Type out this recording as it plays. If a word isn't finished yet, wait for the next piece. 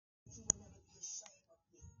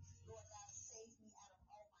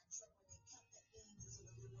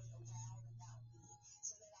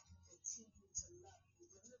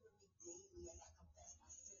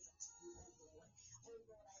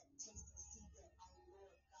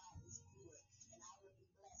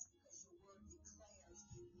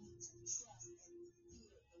trust and fear the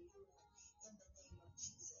Lord in the name of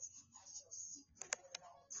Jesus. I shall seek the Lord at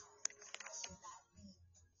all times.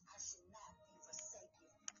 I shall not be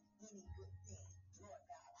forsaken. Any good thing, Lord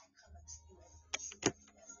God, I come unto you as the truth,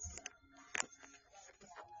 as the Son of God. Right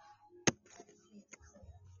now, God, I decree and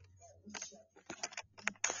declare that we shall become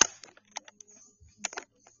peace and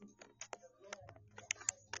pursue the Lord. The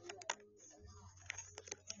eyes of the Lord is upon us.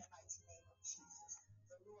 In the mighty name of Jesus,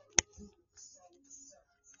 the Lord will deal with the soul of the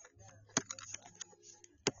servants, and none of them will trust him shall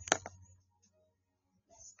be blessed.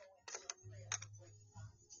 Let's go into a prayer to break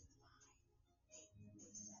bondage in the mind.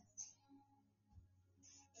 Day 17.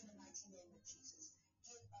 In the mighty name of Jesus,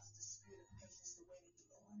 give us the spirit of patience to wait in you,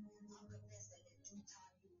 Lord. I'm convinced that in due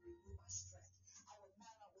time you will renew my strength. I will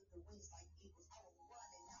mount up with the wings like eagles. I will run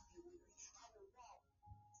and not be weary. I will walk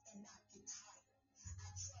and not get tired. I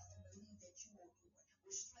trust and believe that you will do it.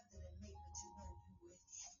 Will strengthen and make me to know you will.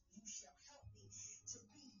 You shall help me to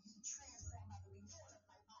be ye transformed by the renewing of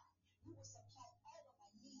my mind. You will supply all of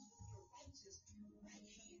my needs with your righteous right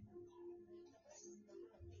hand, O God. The blessings of the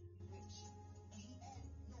Lord make me rich, and he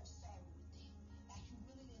added no sorrow with it. By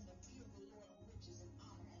humility and the fear of the Lord are riches and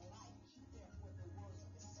honor and life. Keep therefore the words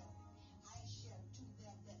of the servant. I shall do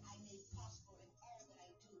them that I may prosper in all that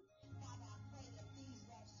I do. Father, I pray that these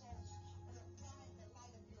lost souls will find the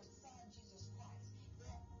light of your Son, Jesus Christ.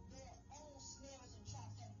 Their own snares and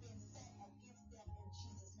traps have been set against them in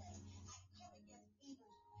Jesus' name.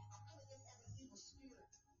 I come against every evil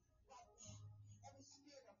spirit right now. Every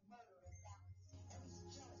spirit of murder and violence. Every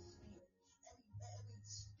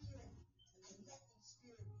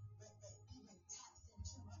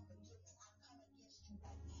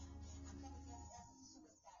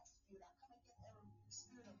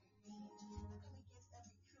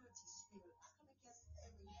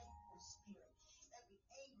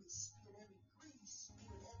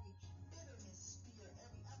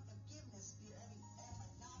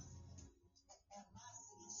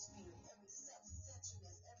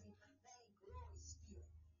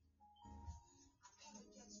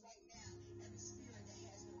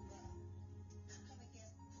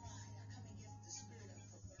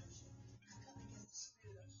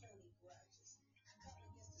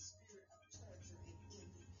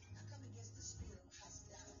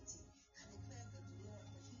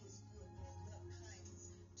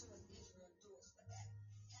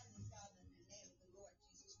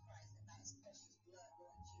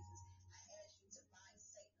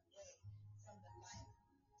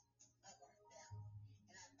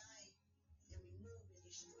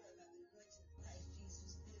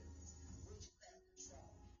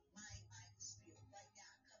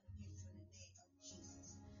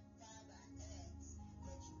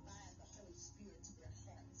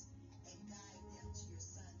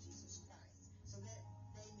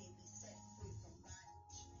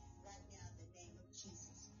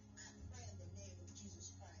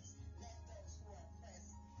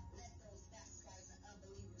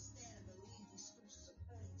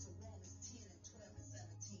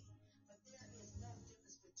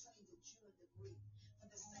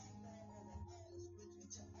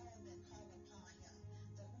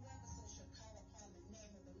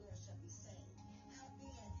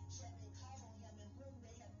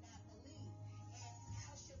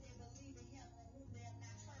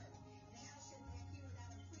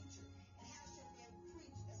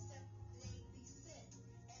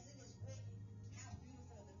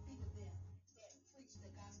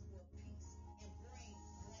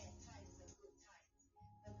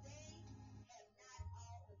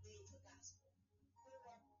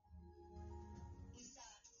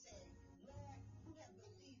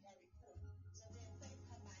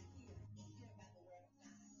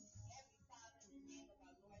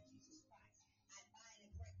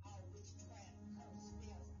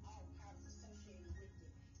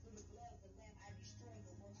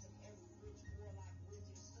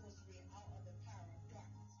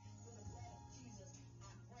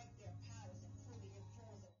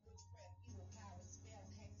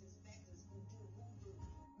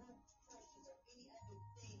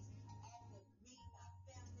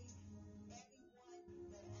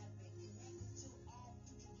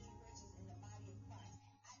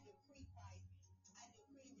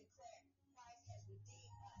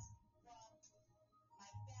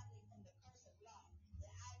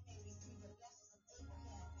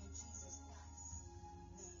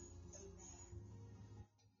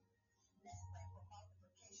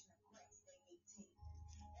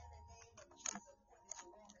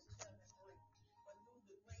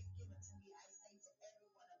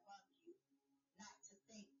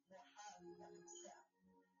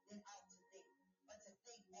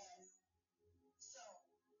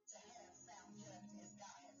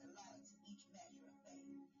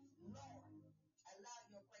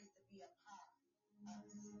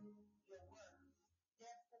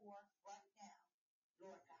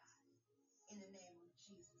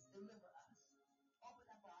deliver us. Open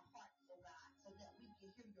up our hearts, oh God, so that we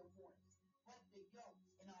can hear your voice. Break the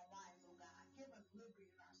yokes in our lives, oh God. Give us liberty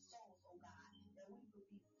in our souls, oh God, that we will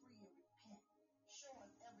be free and repent. Show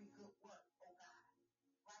us every good work, oh God.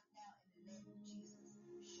 Right now, in the name of Jesus,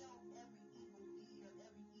 show every evil deed or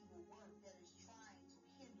every evil work that is trying to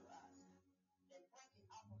hinder us, and break it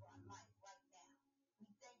off of our life right now.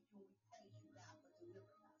 We thank you and we praise you, God, for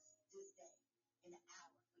delivering us this day, in an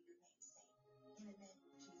hour, for your name's sake. In the name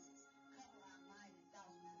of Jesus, cover our mind and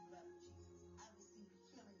thoughts with the blood of Jesus. I receive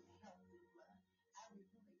healing and health through the blood. I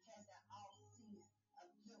rebuke and cast out all sin of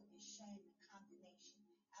guilt and shame and condemnation.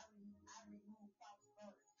 I remove false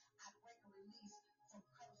burdens. I break and release from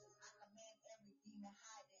curses. I command every demon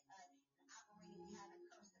hiding and operating behind a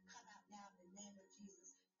curse to come out now in the name of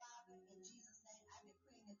Jesus. Father, in Jesus' name, I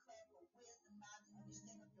decree and declare for wisdom, knowledge, and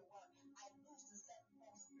understanding of your word. I loose the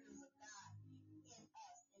sevenfold spirits of God in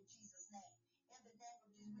us, in Jesus' name. In the name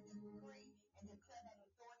of Jesus, we decree and declare that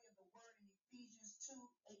authority of the word in Ephesians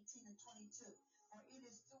 2:18 and 22. For it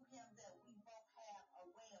is through him that we both have a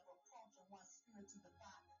way of approaching one spirit to the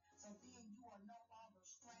Father. So then you are no longer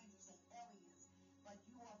strangers and aliens, but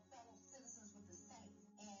you are fellow citizens with the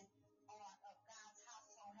saints and are of God's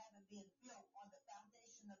household, having been built on the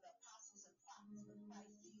foundation of the apostles and prophets, with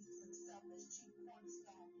Christ Jesus himself as chief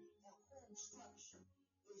cornerstone, and whole structure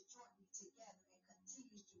is jointly together and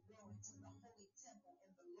continues to grow into the holy temple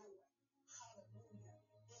in the Lord. Hallelujah.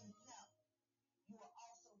 In him, you are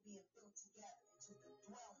also being built together into the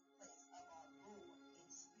dwelling place of our Lord in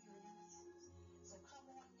spirit and in truth. So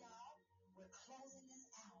come on, y'all. We're closing this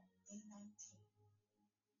out. Day 19.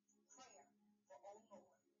 Prayer for, O Lord,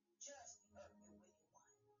 judge the earth and wicked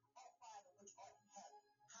one. O Father, which art in heaven,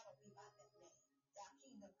 hallowed be thy name. Thy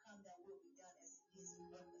kingdom come, thy will be done as it is in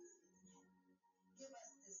earth as it is in heaven. Give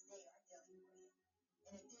us this day our daily bread.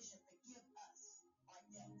 In addition, forgive us our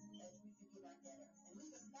debts as we forgive our debtors. And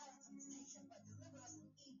lead us not into temptation, but deliver us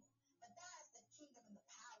from evil. But thine is the kingdom and the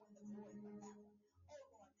power and the glory forever. O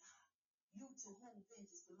Lord God, you to whom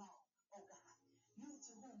vengeance belongs, O God, you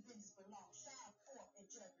to whom vengeance belongs, shine forth in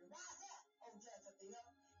judgment. Rise up, O judge of the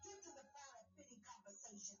earth. Give to the proud and fitting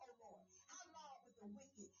compensation, O Lord. How long with the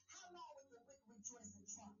wicked? How long with the wicked rejoice and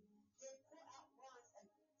trump? They pour out words and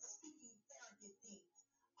speaking arrogant things.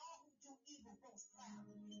 All who do evil boast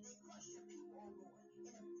proudly. They crush your people, O Lord, and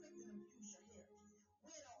imprison and abuse your heritage.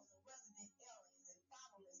 Widows and resident aliens and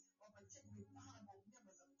fatherless are particularly vulnerable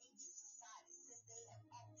members of ancient society, since they have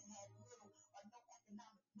often had little or no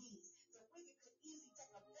economic means. The wicked could easily take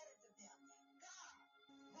advantage of them. God,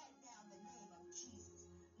 right now in the name of Jesus,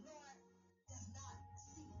 Lord, does not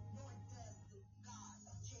see, nor does the God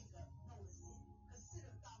of Jacob notice it.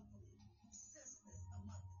 Consider thoughtfully, you senseless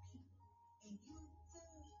among the people. And you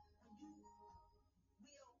fools, when you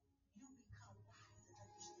will, you become wise and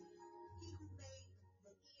understand. He who made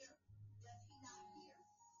the ear, does he not hear?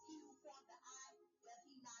 He who formed the eye, does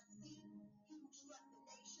he not see? He who struck the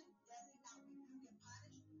nation, does he not rebuke and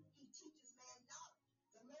punish? He teaches man knowledge.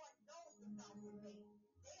 The Lord knows the thoughts of man.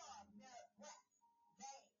 They are a mere breath,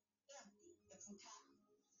 vain, empty, and futile.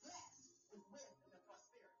 Blessed with wisdom and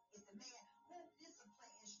prosperity is the man whom discipline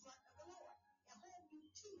and instruct of the Lord, and whom you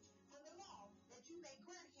teach from the law, that you may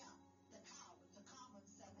grant him the power to calm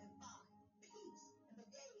himself and find peace in the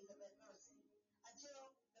days of adversity,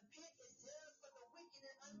 until the pit is dug for the wicked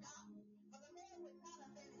and ungodly. For the Lord would not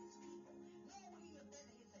abandon his people, nor will he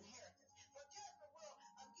abandon his inheritance. For judgment will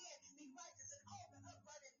again be righteous, and all the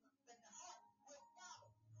upright in the heart will follow.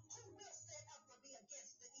 Who will stand up for me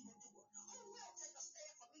against the evildoer? Who will take a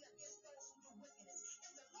stand for me against those who do wickedness?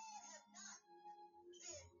 If the Lord had not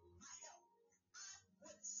been my help, I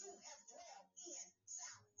would soon have dwelled in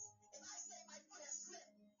silence. If I say my foot has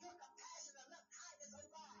slipped, your compassion and love kindness, oh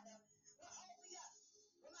God, will hold me up.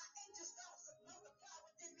 When my anxious thoughts multiply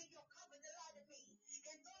within me, your comfort delight in me.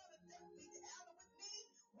 And though the death be together with me,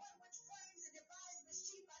 one which frames and divides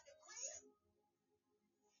mischief, I decree it.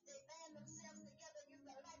 They band themselves together against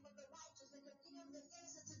the life of the righteous and condemn the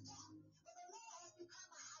innocent to death. For the Lord has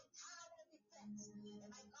become a high tower of defense. And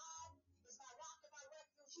my God is my rock and my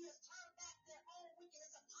refuge. He has turned back their own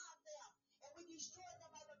wickedness upon them, and we destroy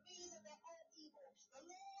them by the means of their own evil. The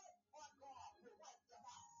Lord our God will wipe them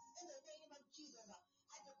out. In the name of Jesus,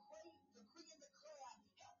 I decree and declare,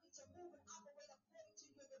 help me to move and operate according to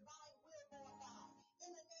your divine will, Lord God.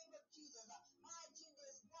 In the name of Jesus, my agenda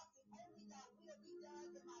is nothing, only thy will be done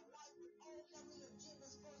in my life, with all heavenly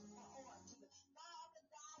agendas first priority. Father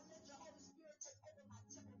God, let your Holy Spirit take over my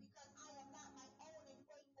temple, because I am not my own and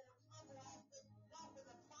great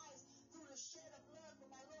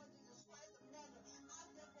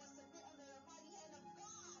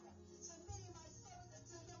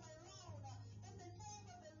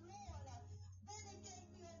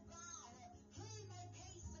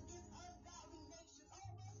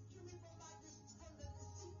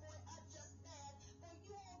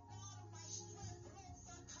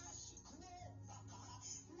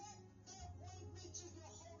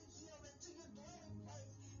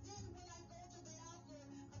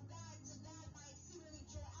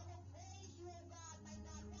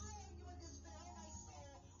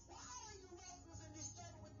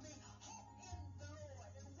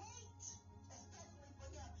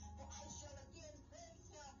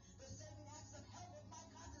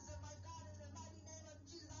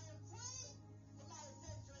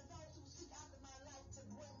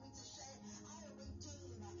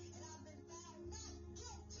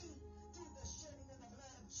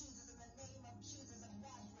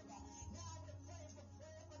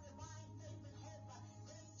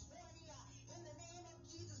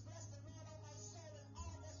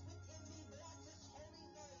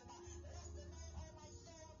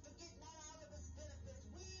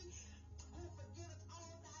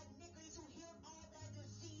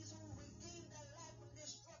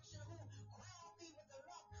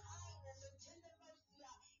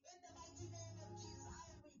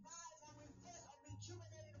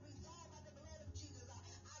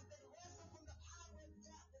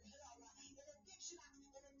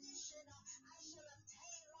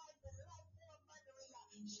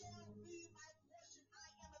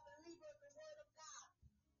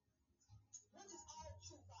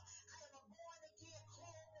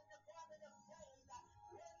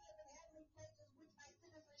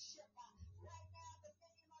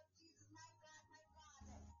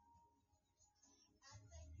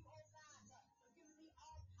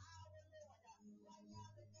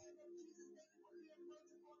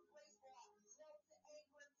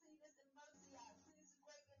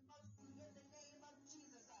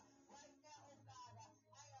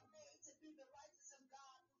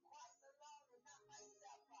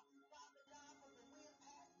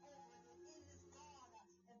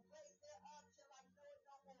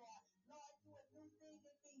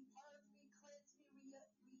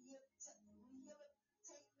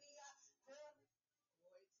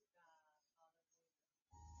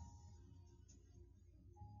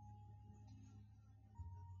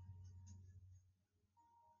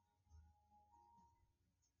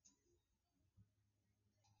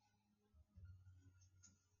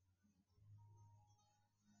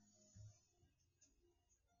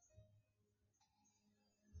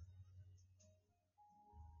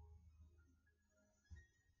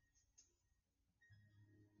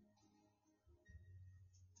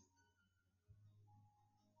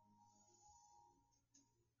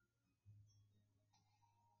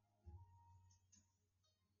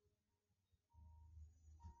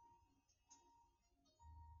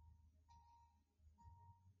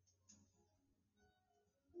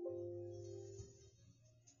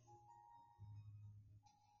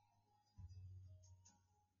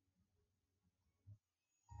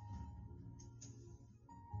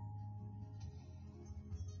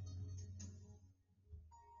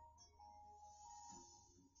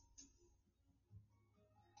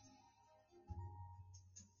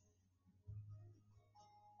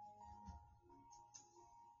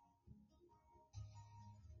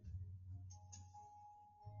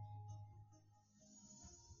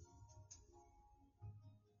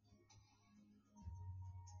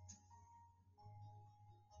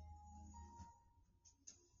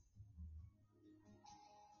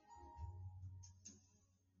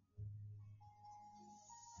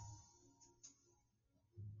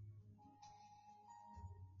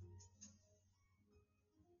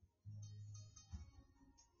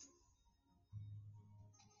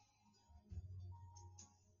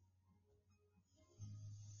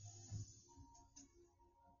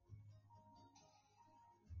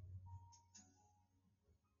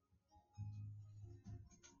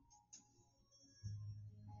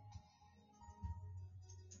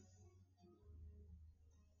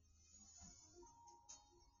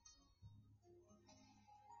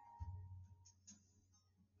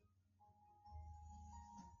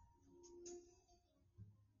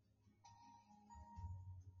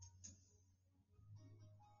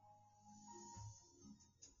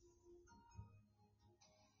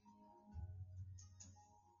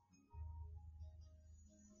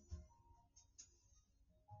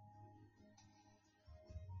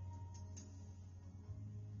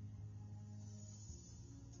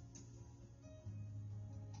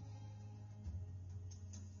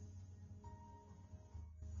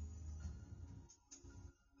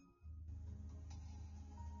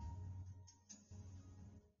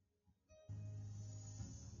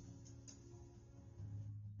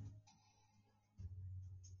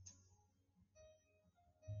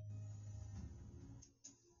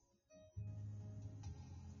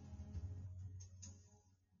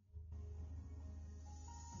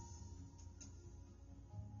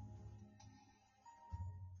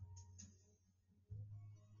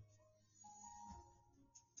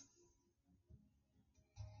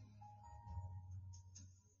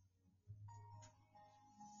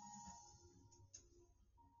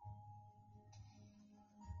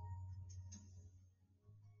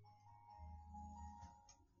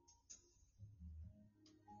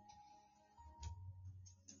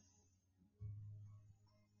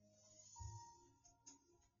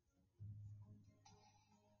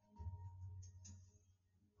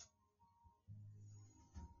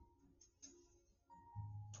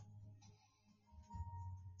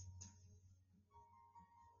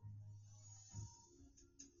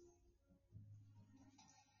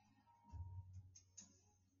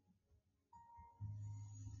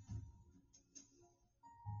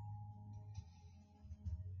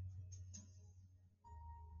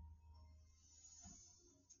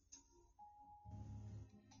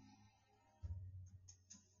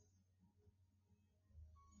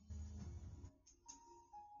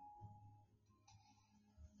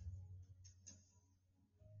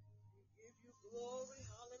Glory,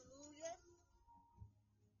 hallelujah.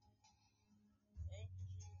 Thank you,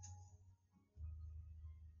 Jesus.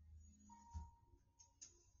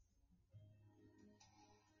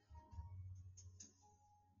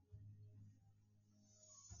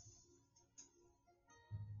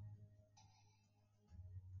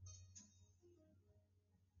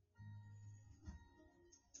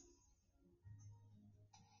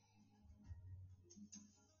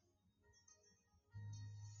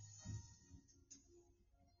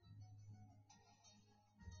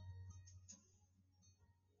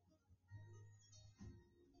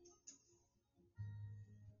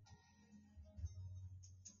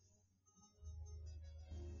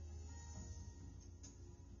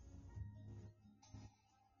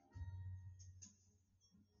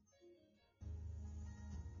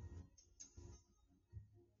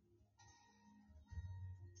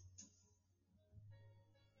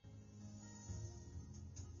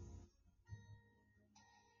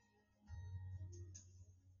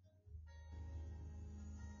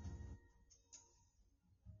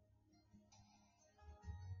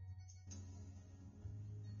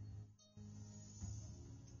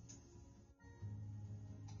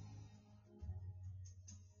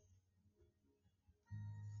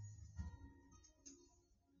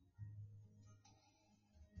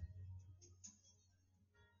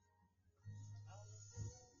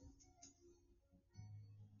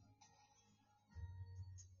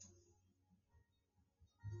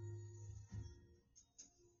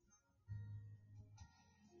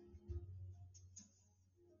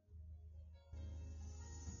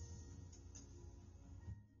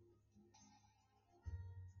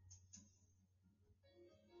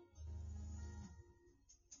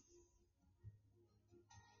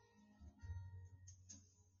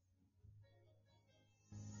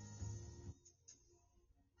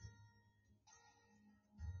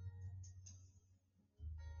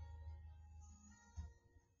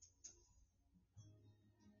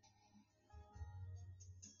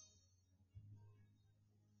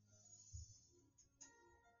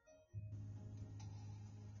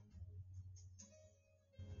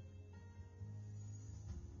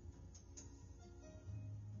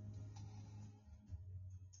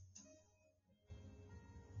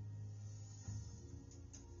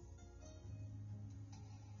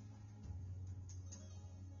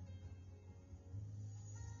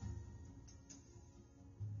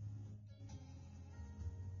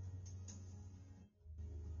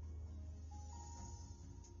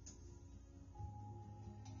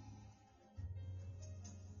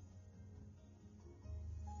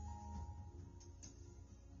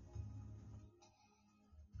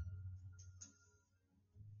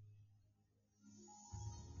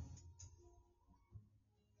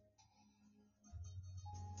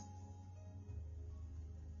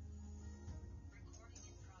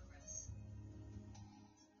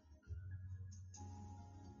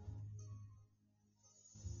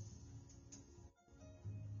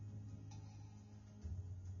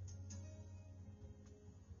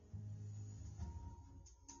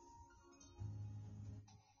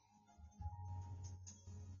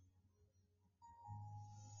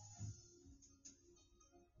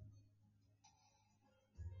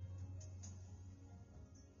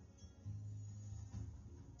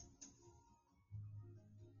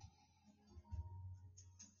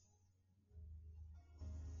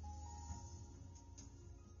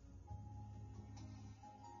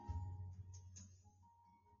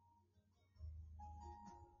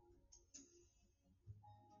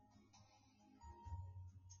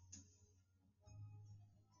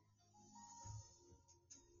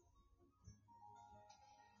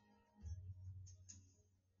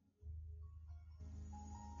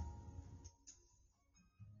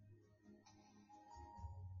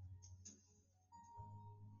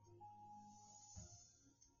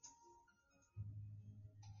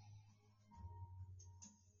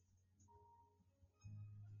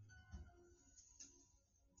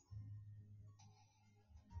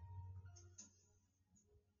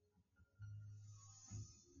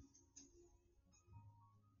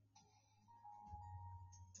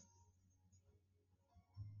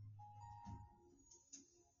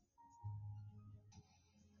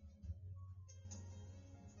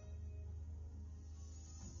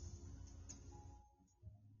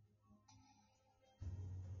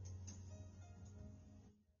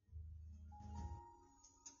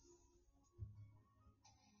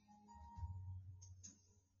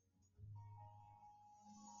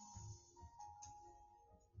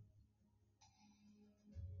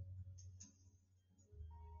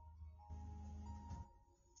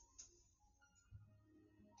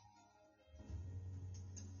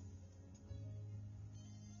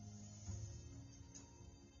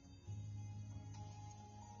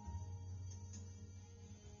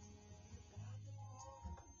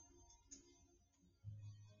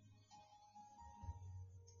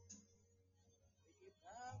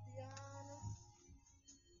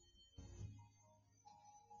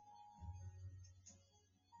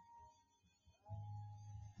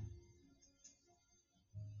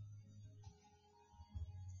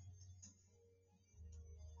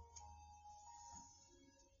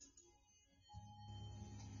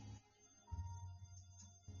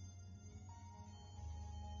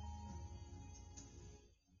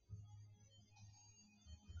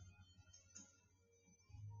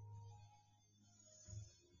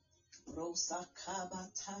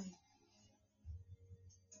 Rosakabatai.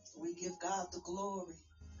 We give God the glory.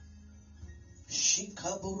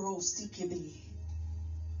 Shikaburosikebe.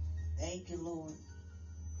 Thank you, Lord.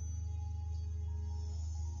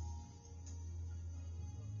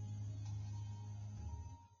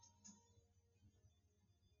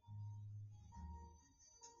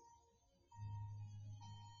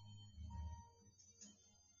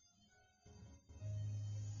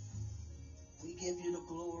 We give you the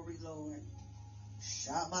glory, Lord.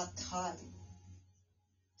 Shamatai.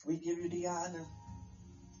 We give you the honor.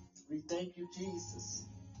 We thank you, Jesus.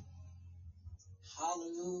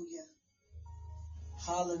 Hallelujah.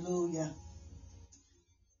 Hallelujah.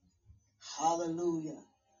 Hallelujah.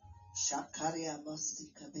 Shakaria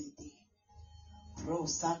Mastikabedi.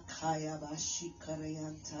 Prosakaya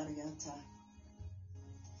Bashikariantarianta.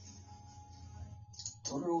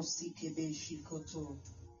 Torosikebeshikoto.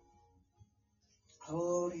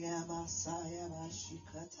 Horia Masaya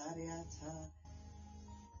Bashikatarianta.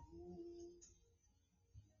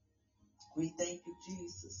 We thank you,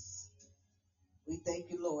 Jesus. We thank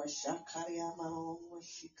you, Lord. Shakaria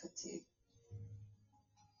Mashikate.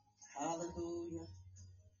 Hallelujah.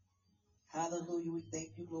 Hallelujah. We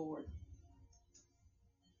thank you, Lord.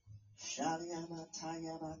 Shaliama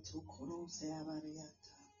Tayaba Tukuru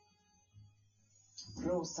Seabariata.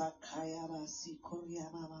 Rosa Kayaba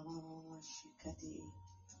Sikuriama Mama Shikati.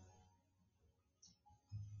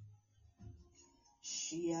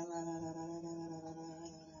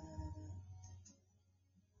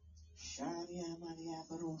 Shalia Maria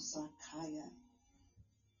Barosa Kaya.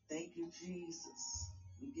 Thank you, Jesus.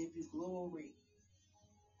 We give you glory.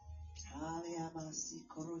 Haliama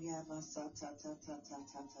Sikuriama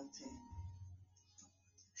Satatatatatatate.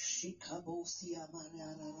 Shikabosia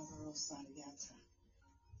Maria Rosariata.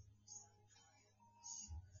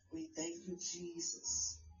 We thank you,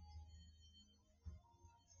 Jesus.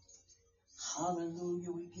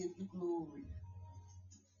 Hallelujah. We give you glory.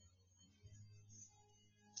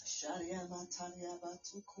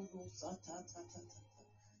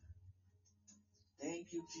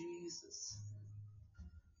 Thank you, Jesus.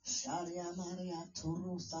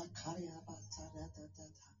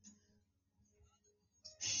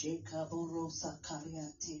 Shekaborosa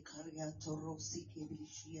Kariate Kariatorosi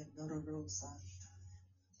Kibishi and Nororosa.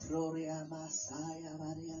 Gloria Masaya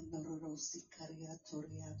Maria Nororosi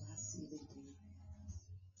Kariatoria Masibiti.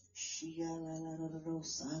 Shia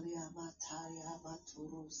Rosalia Mataya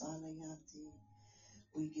Maturu Saliati.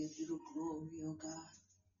 We give you the glory, O God.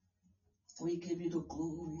 We give you the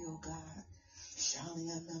glory, O God.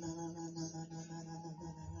 Shalia na na na na na na na na na na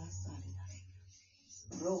na na Salia.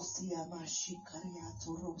 Rosia Mashikaria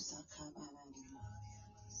Torosa Kabala.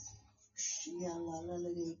 Shia la la la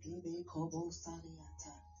de Gibe Kobo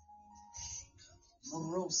Saliata.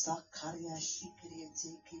 Morosa Karia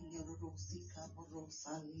Shikriate Kinyorosika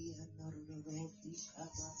Morosalia Norosika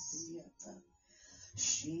Basiata.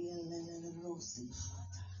 Shia la la la Rosi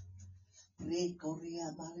Hata.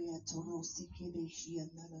 Recoria Maria Torosi Kibishia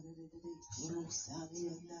Nanare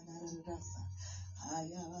Rosalia Nanarasa.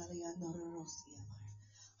 Haya Maria Norosia.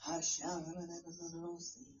 Hashala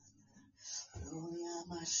Nanorosia. Gloria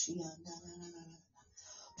Mashia Nanana.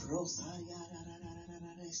 Rosaria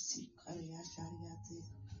Sikaria Shariate.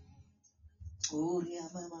 Gloria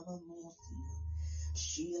Mama Mosi.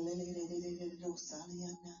 Sheila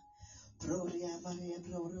Rosaliana. Gloria Maria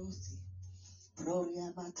Glorosi.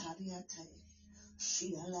 Gloria Matariate.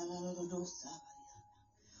 Sheila Rosalia.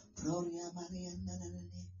 Gloria Maria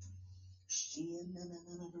Nanane. Sheila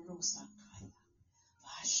Rosakaya.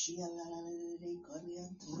 Sheila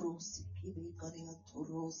Gorian Turosi. Kibi Gorian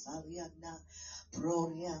Turosaliana.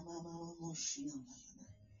 Gloria Mama Moshila.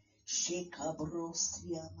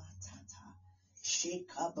 Shekabrosia matata.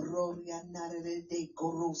 Shekabroria narede de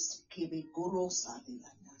goros kibi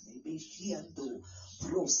gorosalia nane beshiando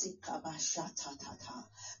prosikabashata tata.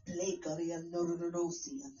 Plegaria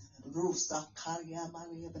nororosia rosa karia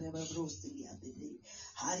maria breva brosia bede.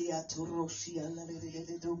 Haria turosia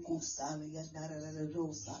narede do gusalia narede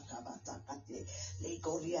rosa kabatakate.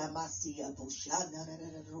 Legoria masia boshana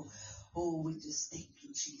narede. Oh, we just thank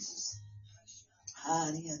you, Jesus.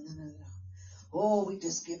 Oh, we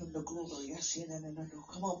just give him the glory.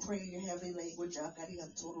 Come on, pray in your heavenly language.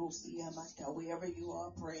 Wherever you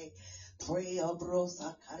are, pray. Pray.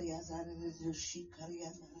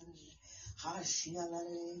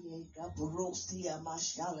 Hashialalea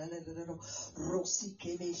mashalalero rosi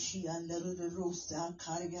kebeshia rosa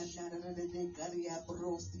karia garia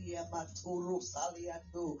brosia maturo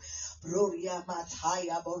saliando gloria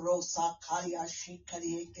mataya borosa karia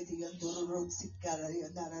shikaria kediando rosi karia.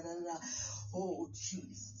 Oh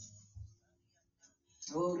Jesus.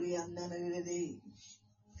 Oriananade.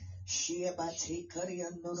 Shiabate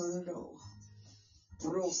Karianoro.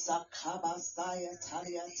 Brosa Kabasaya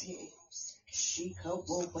Taliate. Shika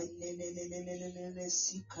Boba Nene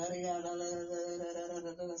Sikaria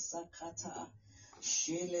Sakata.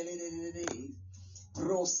 Shilele.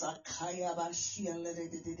 Brosa Kaya Bashia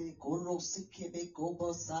Lede Gorosi Kebe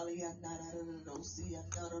Gobo Salia Nanarosia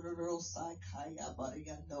Nanarosa Kaya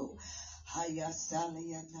Bariano Haya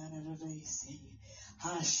Salia Nanarese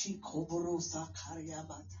Hashi Koborosa Karia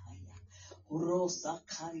Mataya Rosa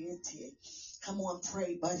Kariete. Come on,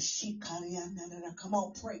 pray, but she Karia Nanara. Come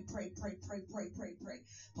on, pray.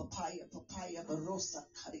 Papaya, Barosa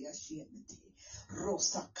Karia Shiamete.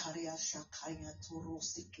 Rosa Karia Shakaya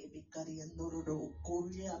Torosi Kebikaria Noro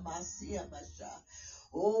Korea Masia Masha.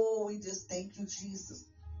 Oh, we just thank you, Jesus.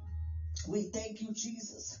 We thank you,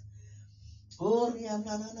 Jesus. Gloria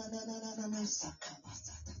na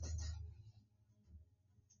sakabasa.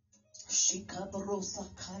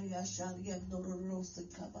 Shikabarosa Karia Shalia Norosa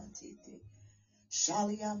Kabatete.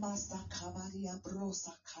 Shalia Masa Kabaria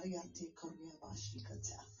Brosa Karia Te Korea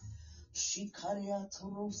Bashikata. Shikaria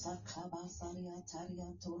Torosa Kabasaria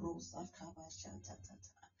Taria Torosa Kabashata.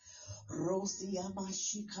 Rosia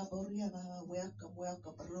Mashika Boria,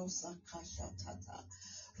 welcome, Rosa Kasha Tata,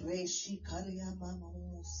 Reshi Karia Mama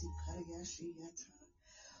Musi Karia Shiata.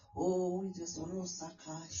 Oh, we just Rosa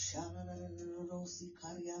Kasha, Rosi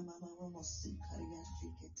Karia Mama Musi Karia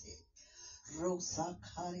Shikete, Rosa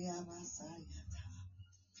Karia Masayata.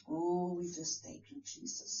 Oh, we just thank you,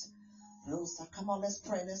 Jesus. Rosa, come on, let's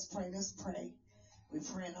pray. We're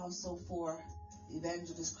praying also for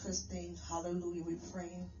Evangelist Christine. Hallelujah. We're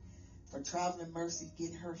praying for traveling mercy,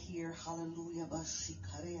 get her here. Hallelujah.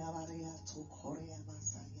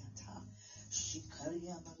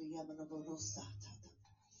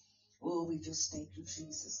 Oh, we just thank you,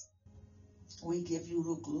 Jesus. We give you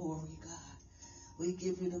the glory, God. We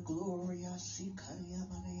give you the glory.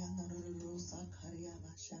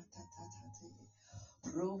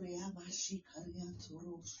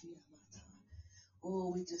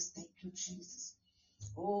 Oh, we just thank you, Jesus.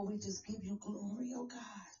 Oh, we just give you glory, oh God.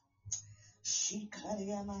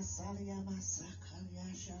 Shikaria Masalia Masakaria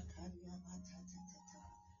Shakaria Matatata.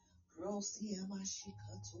 Rosia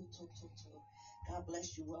Mashika Toto. God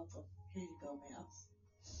bless you. Welcome. Here you go, ma'am.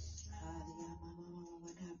 Haria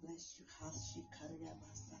Mama. God bless you. Hashikaria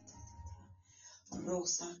Masatata.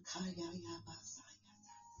 Rosa Kaya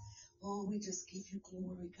Yamasayata. Oh, we just give you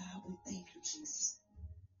glory, God. We thank you, Jesus.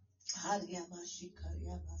 Haria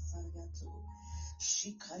Mashikaria Masayato.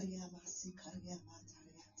 Shikaria Masikaria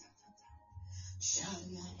Matariata.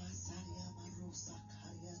 Sharia Masaria Marosa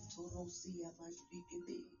Kaya Torosia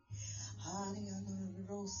Mashikidi. Haria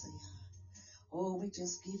Rosia. Oh, we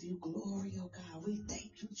just give you glory, oh God. We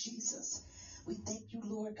thank you, Jesus. We thank you,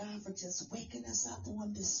 Lord God, for just waking us up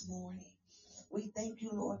on this morning. We thank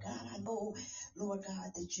you, Lord God. I know, Lord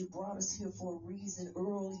God, that you brought us here for a reason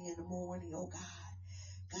early in the morning, oh God.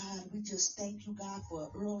 God, we just thank you, God, for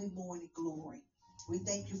early morning glory. We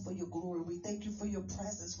thank you for your glory. We thank you for your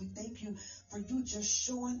presence. We thank you for you just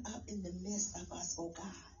showing up in the midst of us, oh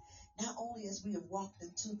God. Not only as we have walked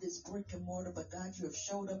into this brick and mortar, but God, you have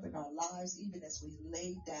showed up in our lives even as we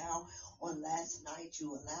laid down on last night.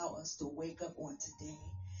 You allow us to wake up on today.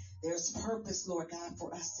 There's purpose, Lord God,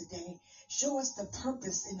 for us today. Show us the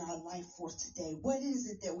purpose in our life for today. What is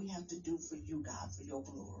it that we have to do for you, God, for your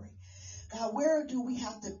glory? God, where do we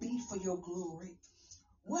have to be for your glory?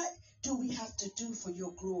 What do we have to do for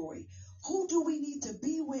your glory? Who do we need to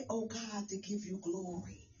be with, oh God, to give you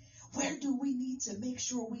glory? Where do we need to make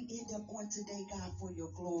sure we end up on today, God, for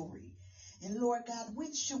your glory? And Lord God,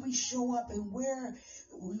 when should we show up and where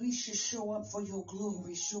we should show up for your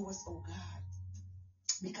glory? Show us, oh God,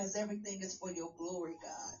 because everything is for your glory,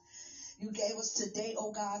 God. You gave us today,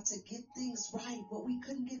 oh God, to get things right, what we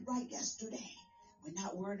couldn't get right yesterday. We're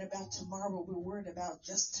not worried about tomorrow. We're worried about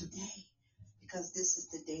just today, because this is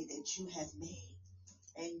the day that you have made,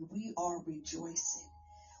 and we are rejoicing.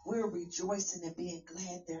 We're rejoicing and being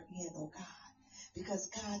glad they're in, oh God. Because,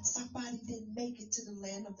 God, somebody didn't make it to the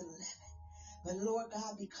land of the living. But, Lord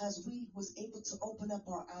God, because we was able to open up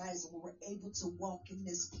our eyes and we were able to walk in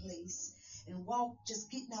this place and walk just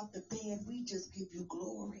getting out the bed, we just give you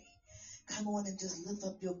glory. Come on and just lift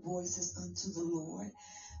up your voices unto the Lord.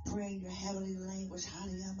 Pray in your heavenly language.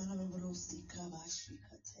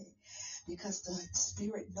 Because the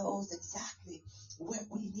Spirit knows exactly what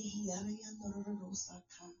we need.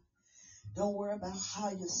 Don't worry about how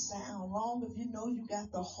you sound. Long as you know you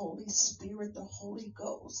got the Holy Spirit, the Holy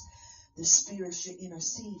Ghost, the Spirit should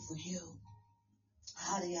intercede for you.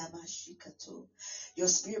 Your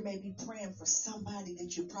spirit may be praying for somebody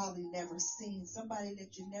that you probably never seen, somebody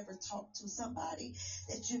that you never talked to, somebody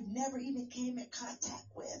that you've never even came in contact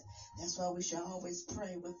with. That's why we should always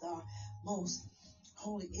pray with our most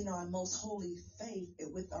holy, in our most holy faith,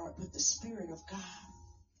 with the Spirit of God,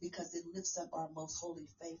 because it lifts up our most holy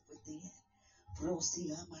faith within.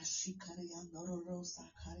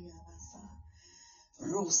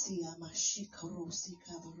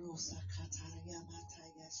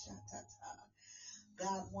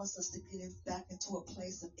 God wants us to get back into a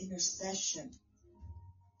place of intercession.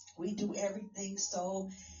 We do everything so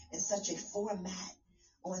in such a format.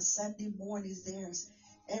 On Sunday mornings,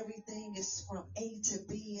 everything is from A to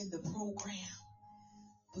B in the program.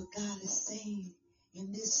 But God is saying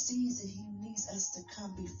in this season, He needs us to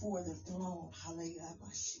come before the throne.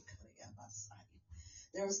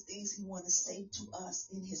 There's things He wants to say to us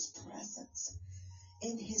in His presence.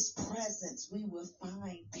 In His presence, we will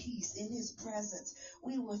find peace. In His presence,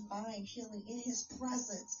 we will find healing. In His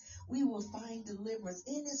presence, we will find deliverance.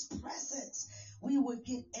 In His presence, we will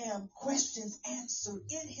get questions answered.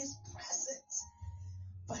 In His presence.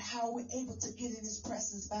 But how we're able to get in His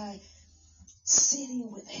presence? By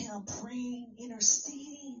sitting with Him, praying,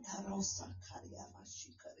 interceding.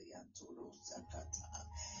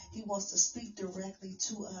 He wants to speak directly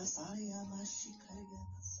to us.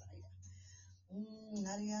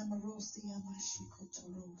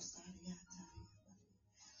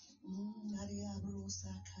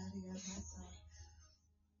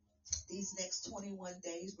 These next 21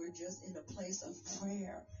 days, we're just in a place of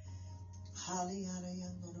prayer.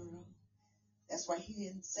 That's why He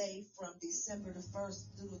didn't say from December the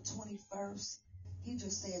 1st through the 21st. He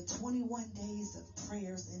just said 21 days of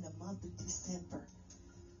prayers in the month of December.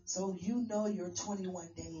 So you know your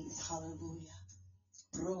 21 days. Hallelujah.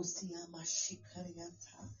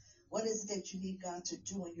 What is it that you need God to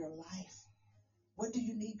do in your life? What do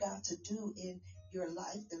you need God to do in your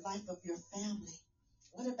life, the life of your family?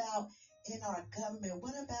 What about in our government?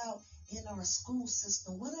 What about in our school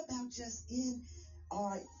system? What about just in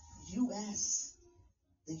our U.S.,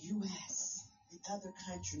 the U.S., and other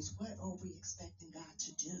countries? What are we expecting God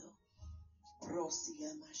to do?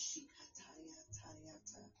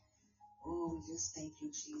 Oh, we just thank you,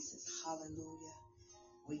 Jesus. Hallelujah.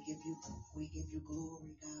 We give you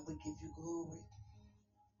glory, God. We give you glory.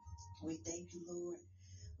 We thank you, Lord.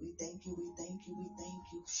 We thank you, we thank you, we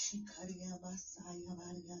thank you.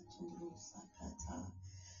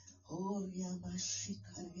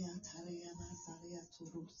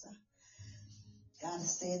 God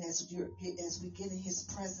is saying as we get in His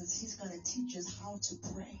presence, He's going to teach us how to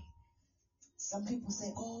pray. Some people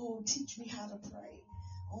say, oh, teach me how to pray.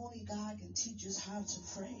 Only God can teach us how to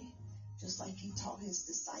pray. Just like He taught His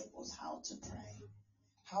disciples how to pray,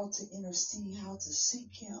 how to intercede, how to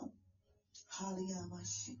seek Him.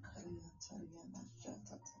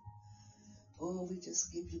 Oh, we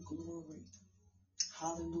just give you glory.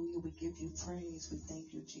 Hallelujah. We give you praise. We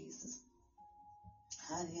thank you, Jesus.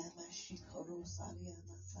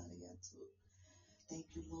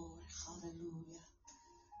 Thank you, Lord. Hallelujah.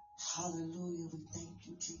 Hallelujah. We thank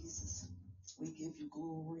you, Jesus. We give you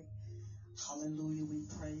glory. Hallelujah. We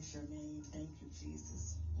praise your name. Thank you,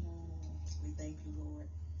 Jesus. We thank you, Lord.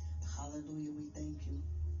 Hallelujah. We thank you.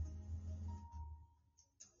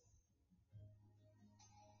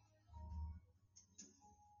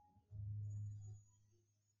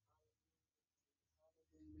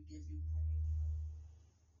 We give you praise.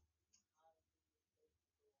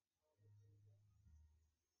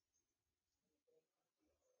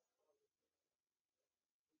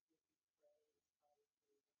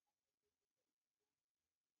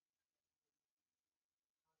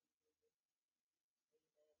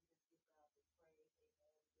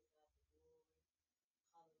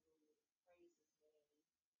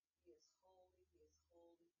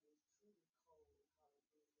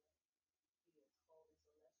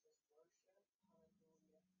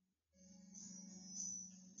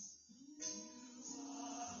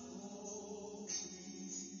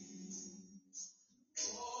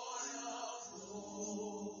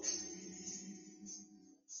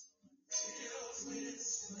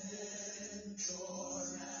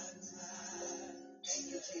 Thank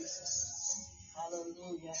you, Jesus.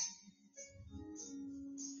 Hallelujah.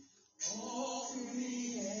 All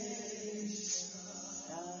creation.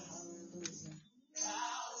 Hallelujah.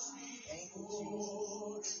 Thank you,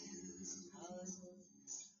 Jesus. Hallelujah.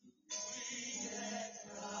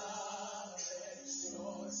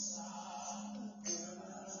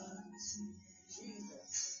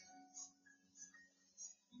 Jesus.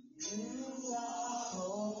 You are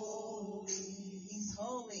holy. He's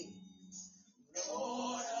holy. No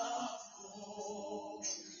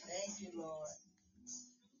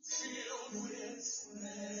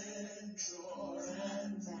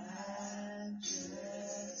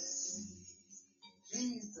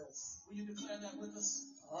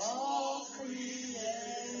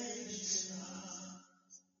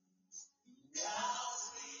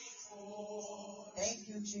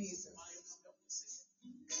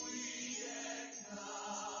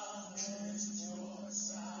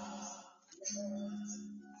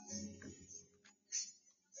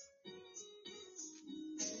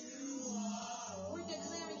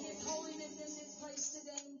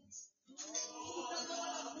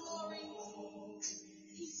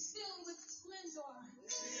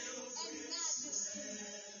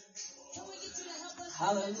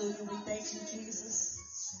Hallelujah. We thank you, Jesus.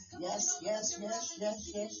 Yes, yes, yes,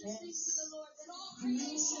 yes, yes, yes.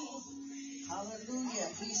 Hallelujah.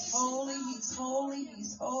 He's holy, he's holy,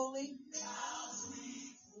 he's holy.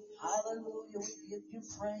 Hallelujah. We give you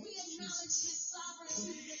praise, Jesus.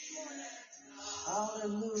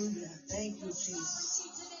 Hallelujah. Thank you, Jesus.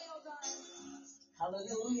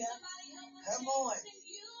 Hallelujah. Come on.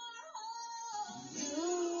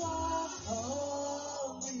 You are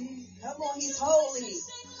holy. Come on, he's holy.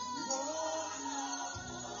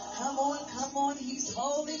 Come on, he's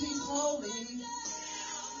holy, he's holy.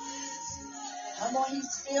 Come on,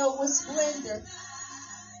 he's filled with splendor.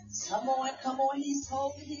 Come on, he's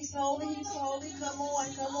holy, he's holy, he's holy. Come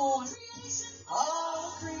on.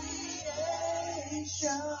 All creations,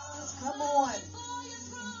 come on.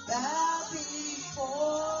 Bow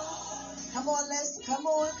before. Come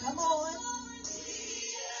on.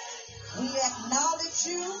 We acknowledge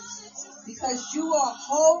you because you are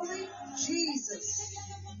holy, Jesus.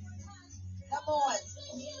 Come on.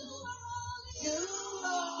 You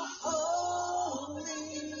are holy,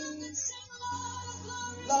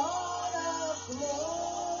 Lord of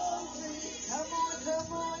glory. Come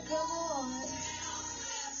on.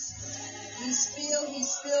 He's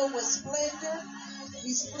filled with splendor.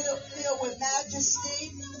 He's filled with majesty.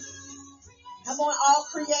 Come on, all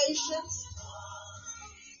creations.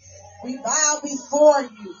 We bow before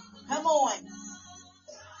you. Come on.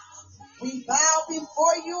 We bow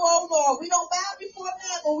before you, oh Lord. We don't bow before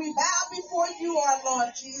man, but we bow before you, our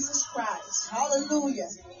Lord Jesus Christ. Hallelujah.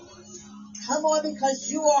 Come on, because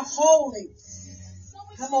you are holy.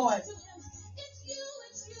 Come on.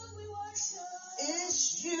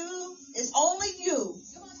 It's you. It's only you.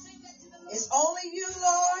 It's only you,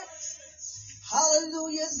 Lord.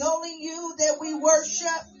 Hallelujah. It's only you that we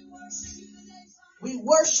worship. We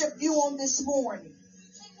worship you on this morning.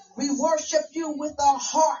 We worship you with our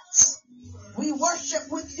hearts. We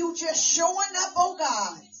worship with you just showing up, oh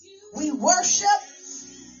God. We worship.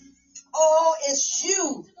 Oh, it's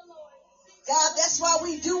you. God, that's why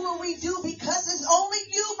we do what we do, because it's only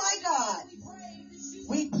you, my God.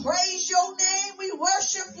 We praise your name. We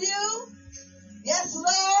worship you. Yes,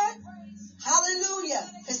 Lord. Hallelujah.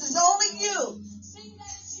 This is only you.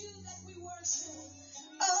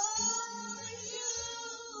 Only you.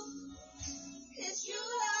 It's you,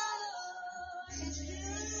 Lord.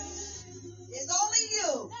 It's only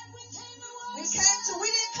you. We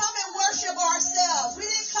didn't come and worship ourselves. We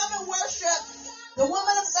didn't come and worship the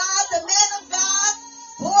woman of God, the man of God,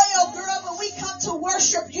 boy or girl, but we come to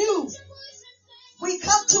worship you. We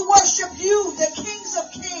come to worship you, the kings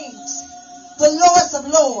of kings, the lords of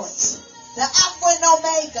lords, the Alpha and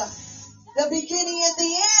Omega, the beginning and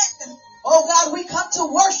the end. Oh God, we come to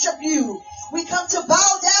worship you. We come to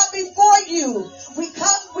bow down before you. We come.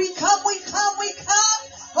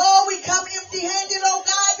 Oh, we come empty-handed, oh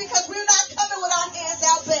God, because we're not coming with our hands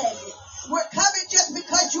out begging. We're coming just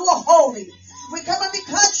because you are holy. We're coming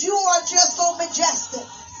because you are just so majestic.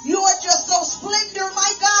 You are just so splendor,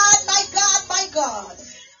 my God, my God, my God.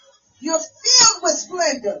 You're filled with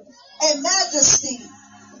splendor and majesty.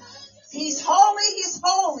 He's holy, he's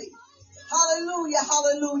holy. Hallelujah,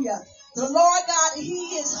 hallelujah. The Lord God,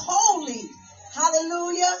 he is holy.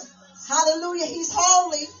 Hallelujah, hallelujah. He's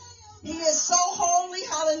holy. He is so holy.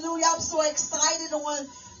 Hallelujah. I'm so excited on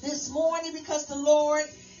this morning because the Lord,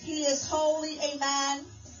 he is holy. Amen.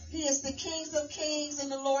 He is the kings of kings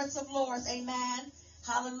and the lords of lords. Amen.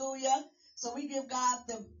 Hallelujah. So we give God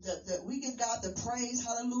the praise.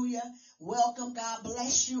 Hallelujah. Welcome. God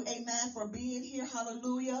bless you. Amen. For being here.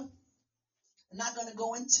 Hallelujah. I'm not going to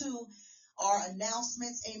go into our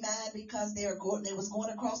announcements. Amen. Because they was going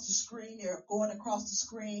across the screen. They're going across the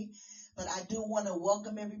screen. But I do want to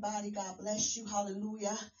welcome everybody. God bless you.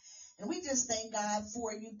 Hallelujah. And we just thank God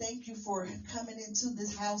for you. Thank you for coming into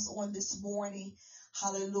this house on this morning.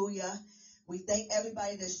 Hallelujah. We thank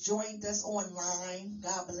everybody that's joined us online.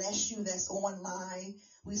 God bless you that's online.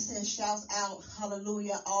 We send shouts out,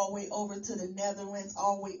 hallelujah, all the way over to the Netherlands,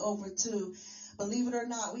 all the way over to, believe it or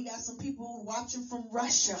not, we got some people watching from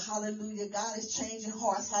Russia. Hallelujah. God is changing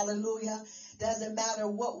hearts. Hallelujah. Doesn't matter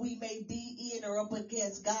what we may be in or up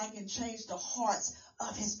against, God can change the hearts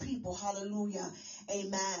of his people. Hallelujah.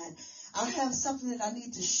 Amen. I have something that I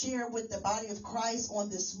need to share with the body of Christ on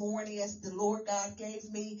this morning, as the Lord God gave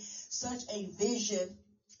me such a vision.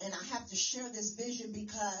 And I have to share this vision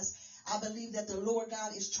because I believe that the Lord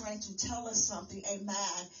God is trying to tell us something.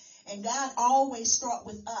 Amen. And God always starts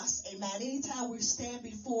with us. Amen. Anytime we stand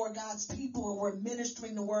before God's people and we're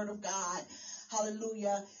ministering the word of God,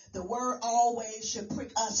 Hallelujah. The word always should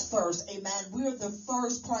prick us first. Amen. We're the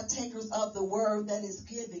first partakers of the word that is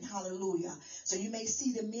given. Hallelujah. So you may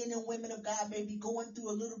see the men and women of God may be going through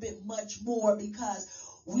a little bit much more because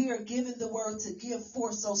we are given the word to give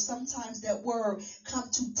forth. So sometimes that word come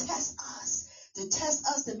to test us,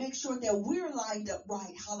 to make sure that we're lined up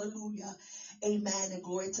right. Hallelujah. Amen. And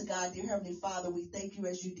glory to God. Dear Heavenly Father, we thank you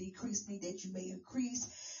as you decrease me that you may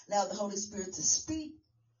increase. Allow the Holy Spirit to speak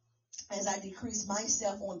as I decrease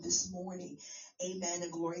myself on this morning. Amen.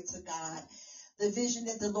 And glory to God. The vision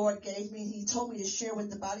that the Lord gave me, he told me to share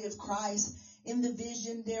with the body of Christ. In the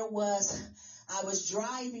vision, I was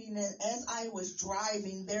driving, and as I was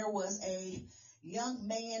driving, there was a young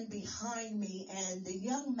man behind me, and the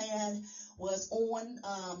young man was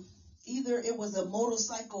on, either it was a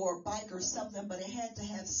motorcycle or a bike or something, but it had to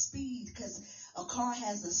have speed because a car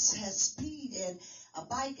has speed, and a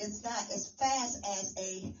bike is not as fast as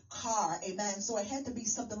a car. Amen. So it had to be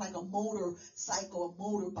something like a motorcycle, a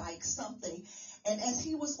motorbike, something. And as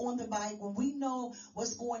he was on the bike, when we know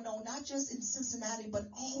what's going on, not just in Cincinnati, but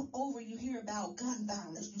all over, you hear about gun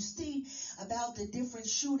violence. You see about the different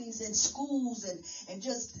shootings in schools and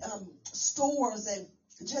just stores and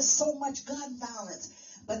just so much gun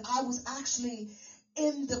violence. But I was actually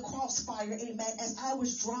in the crossfire, amen, as I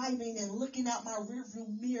was driving and looking out my rearview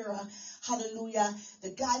mirror. Hallelujah.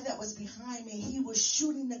 The guy that was behind me, he was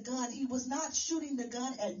shooting the gun. He was not shooting the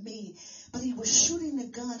gun at me, but he was shooting the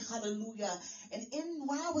gun. Hallelujah. And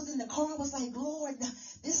when I was in the car, I was like, Lord,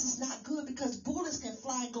 this is not good because bullets can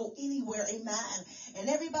fly and go anywhere. Amen. And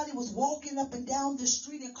everybody was walking up and down the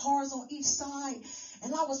street and cars on each side.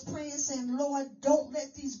 And I was praying saying, Lord, don't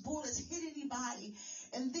let these bullets hit anybody.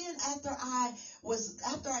 And then after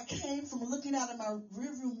I came from looking out of my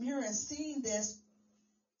rearview mirror and seeing this,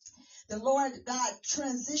 the Lord God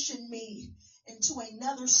transitioned me into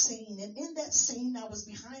another scene. And in that scene, I was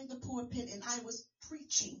behind the pulpit and I was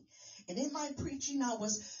preaching. And in my preaching, I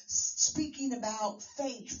was speaking about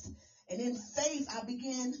faith. And in faith, I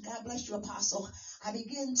began, God bless you, Apostle, I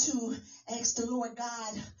began to ask the Lord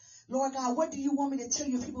God, what do you want me to tell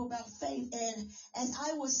your people about faith? And as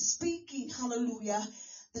I was speaking, hallelujah,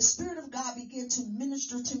 the Spirit of God began to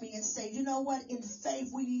minister to me and say, you know what? In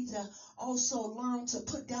faith, we need to also learn to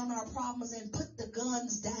put down our problems and put the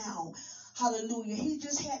guns down. Hallelujah. He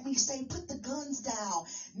just had me say, put the guns down.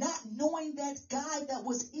 Not knowing that guy that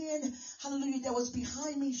was hallelujah, that was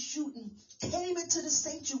behind me shooting, came into the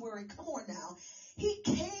sanctuary. Come on now. He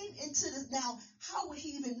came into now, how would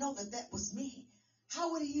he even know that was me?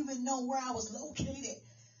 How would he even know where I was located?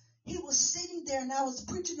 He was sitting there and I was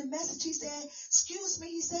preaching the message. He said, excuse me.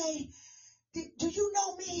 He said, do you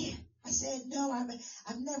know me? I said, no,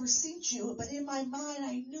 I've never seen you. But in my mind,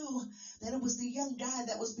 I knew that it was the young guy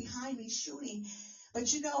that was behind me shooting. But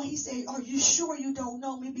he said, are you sure you don't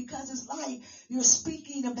know me? Because it's like you're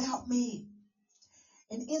speaking about me.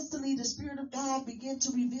 And instantly the Spirit of God began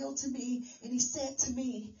to reveal to me. And he said to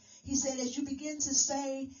me, he said, as you begin to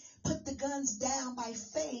say, put the guns down by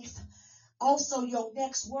faith, also your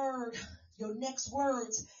next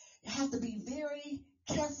words have to be very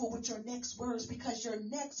careful with your next words, because your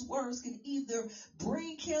next words can either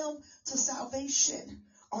bring him to salvation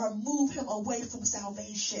or move him away from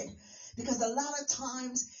salvation. Because a lot of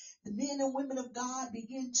times the men and women of God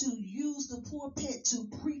begin to use the pulpit to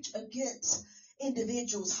preach against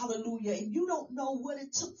individuals, hallelujah, and you don't know what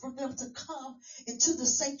it took for them to come into the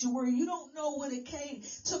sanctuary. You don't know what it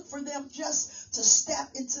took for them just to step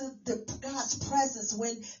into God's presence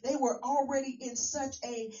when they were already in such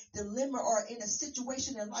a dilemma or in a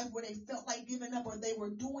situation in life where they felt like giving up or they were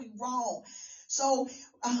doing wrong. So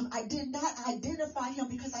I did not identify him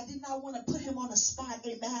because I did not want to put him on a spot,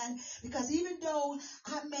 amen. Because even though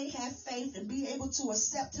I may have faith and be able to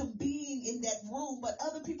accept him being in that room, but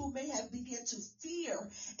other people may have begun to fear,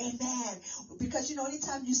 amen. Because,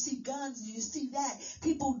 anytime you see guns, you see that,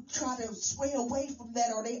 people try to sway away from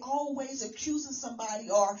that, or they always accusing somebody,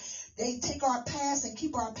 or they take our past and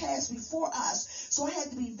keep our past before us. So I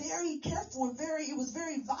had to be very careful and it was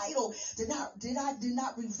very vital that I did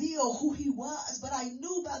not reveal who he was, but I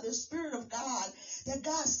knew by the Spirit of God that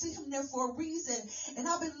God sent him there for a reason. And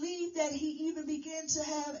I believe that he even began to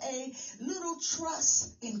have a little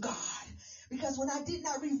trust in God. Because when I did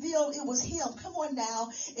not reveal it was him, come on now,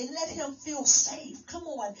 and let him feel safe. Come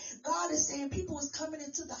on. God is saying people is coming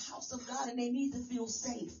into the house of God and they need to feel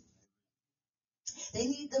safe. They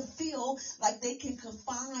need to feel like they can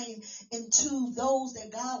confine into those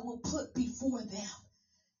that God will put before them.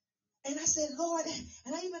 And I said, Lord,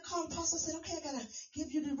 and I even called Apostle and said, okay, I got to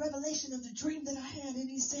give you the revelation of the dream that I had. And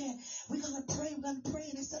he said, we're going to pray.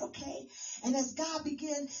 And I said, okay. And as God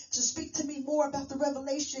began to speak to me more about the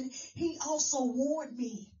revelation, he also warned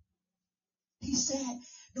me. He said,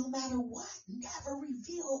 no matter what, never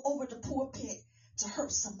reveal over the pulpit to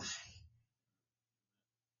hurt somebody.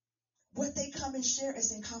 What they come and share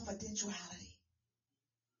is in confidentiality,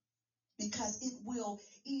 because it will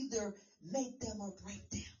either make them or break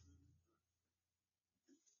them.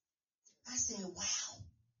 I said, wow.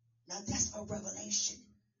 Now that's a revelation,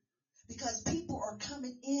 because people are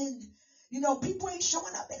coming in. People ain't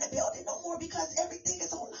showing up in the building no more because everything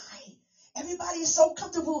is online. Everybody is so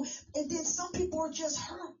comfortable. And then some people are just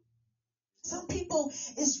hurt. Some people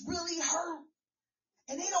is really hurt,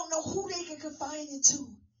 and they don't know who they can confide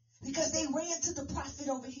into, because they ran to the prophet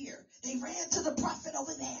over here. They ran to the prophet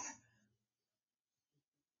over there.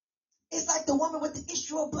 It's like the woman with the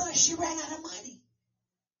issue of blood. She ran out of money.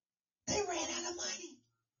 They ran out of money.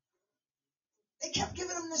 They kept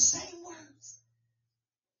giving them the same words.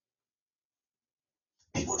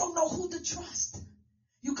 People don't know who to trust.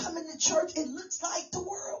 You come into church, it looks like the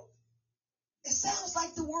world. It sounds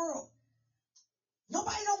like the world.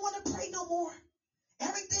 Nobody don't want to pray no more.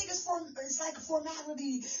 Everything is it's like a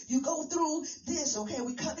formality. You go through this, okay,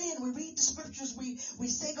 we come in, we read the scriptures, we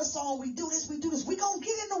sing a song, we do this. We're going to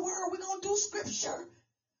get in the word, we're going to do scripture.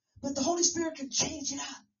 But the Holy Spirit can change it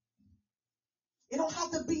up. It don't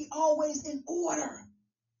have to be always in order.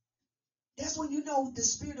 That's when you know the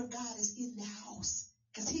Spirit of God is in the house,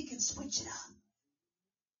 because he can switch it up.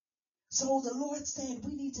 So the Lord said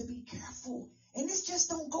we need to be careful. And this just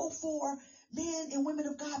don't go for men and women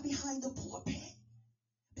of God behind the pulpit,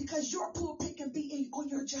 because your pulpit can be on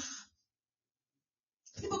your job.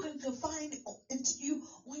 People can confine into you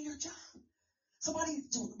on your job. Somebody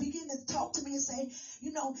begin to talk to me and say,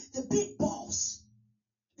 the big boss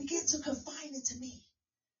began to confine into me.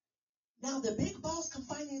 Now the big boss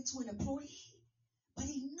confided into an employee, but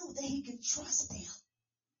he knew that he could trust them.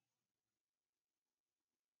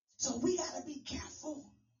 So we got to be careful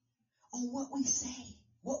on what we say,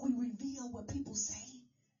 what we reveal, what people say.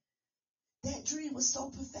 That dream was so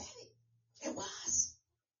prophetic. It was.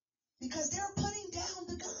 Because they're putting down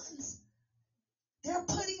the guns. They're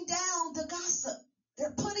putting down the gossip.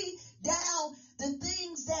 They're putting down the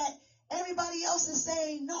things that everybody else is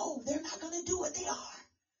saying, no, they're not going to do it. They are.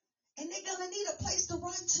 And they're going to need a place to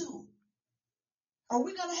run to. Are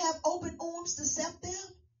we going to have open arms to accept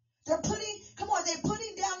them? They're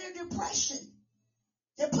putting down their depression.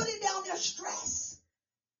 They're putting down their stress.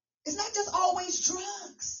 It's not just always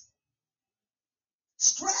drugs.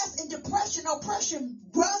 Stress and depression, oppression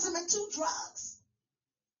runs them into drugs.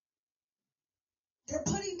 They're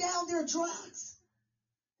putting down their drugs.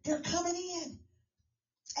 They're coming in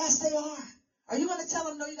as they are. Are you going to tell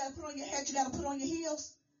them, no, you got to put on your hat, you got to put on your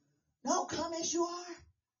heels? No, come as you are.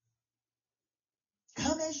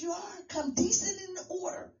 Come as you are. Come decent in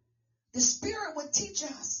order. The Spirit would teach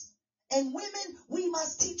us. And women, we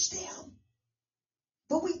must teach them.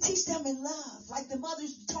 But we teach them in love, like the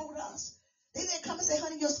mothers told us. They didn't come and say,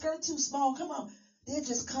 honey, your skirt too small. Come on. They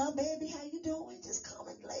just come, baby, how you doing? Just come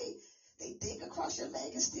and lay. They dig across your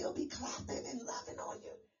leg and still be clapping and loving on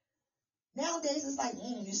you. Nowadays, it's like,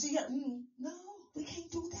 you see her? No, we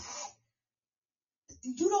can't do that.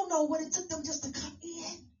 You don't know what it took them just to come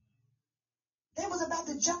in. They was about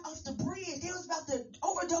to jump off the bridge. They was about to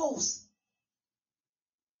overdose.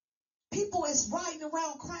 People is riding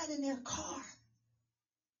around crying in their car.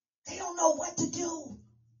 They don't know what to do.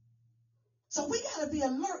 So we got to be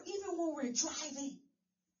alert even when we're driving.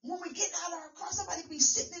 When we're getting out of our car, somebody could be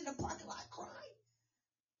sitting in the parking lot crying.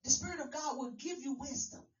 The Spirit of God will give you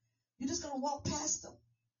wisdom. You're just going to walk past them.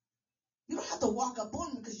 You don't have to walk up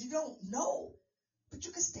on them because you don't know. But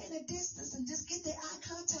you can stand a distance and just get their eye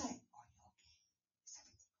contact. Are you okay? Is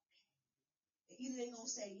everything okay? Either they're going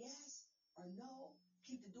to say yes or no.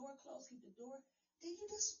 Keep the door closed, keep the door. Then you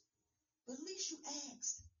just, but at least you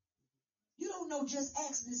asked. You don't know just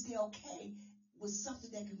asking is they okay with something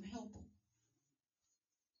that can help them.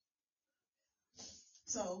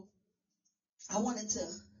 So I wanted to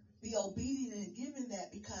be obedient in giving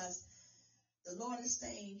that, because the Lord is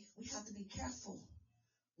saying we have to be careful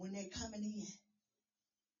when they're coming in.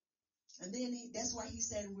 And then that's why he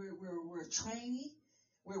said we're training,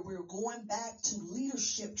 we're going back to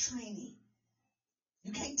leadership training.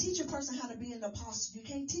 You can't teach a person how to be an apostle. You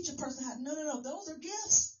can't teach a person how. No. Those are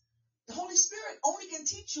gifts. The Holy Spirit only can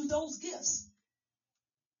teach you those gifts.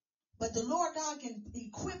 But the Lord God can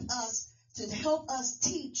equip us to help us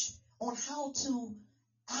teach on how to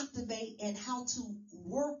activate and how to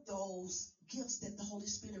work those gifts that the Holy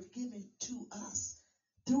Spirit have given to us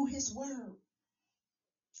through his word.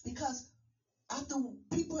 Because after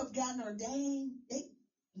people have gotten ordained,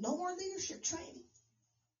 no more leadership training.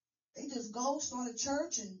 They just go, start a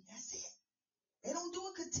church, and that's it. They don't do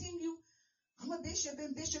a continue. I'm a bishop,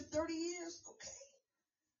 been bishop 30 years. Okay.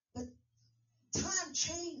 But time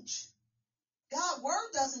change. God's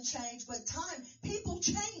word doesn't change, but people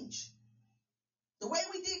change. The way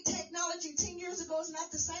we did technology 10 years ago is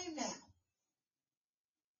not the same now.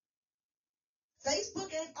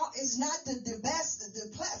 Facebook is not the best,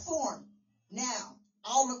 the platform now.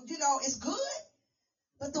 It's good,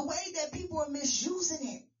 but the way that people are misusing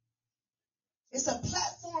it. It's a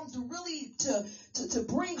platform to really to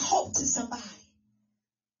bring hope to somebody.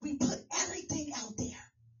 We put everything out there.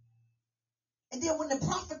 And then when the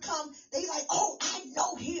prophet comes, they like, oh, I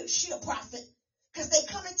know she a prophet. Because they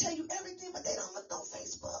come and tell you everything, but they don't look on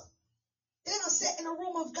Facebook. They don't sit in a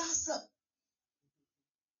room of gossip.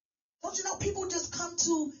 Don't you know people just come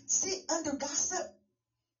to sit under gossip?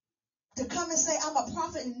 To come and say, I'm a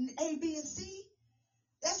prophet in A, B, and C?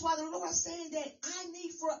 That's why the Lord is saying that I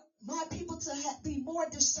need for my people to be more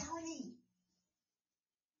discerning.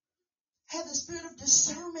 Have the spirit of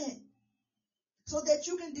discernment so that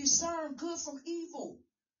you can discern good from evil.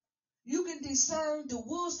 You can discern the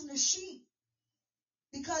wolves from the sheep.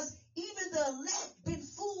 Because even the elect been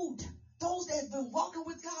fooled. Those that have been walking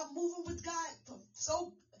with God, moving with God,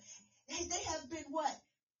 they have been what?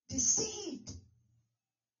 Deceived.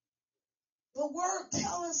 The word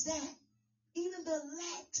tells us that even the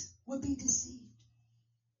elect will be deceived.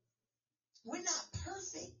 We're not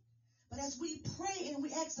perfect. But as we pray and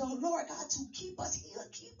we ask the Lord God to keep us,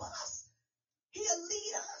 he'll keep us. He'll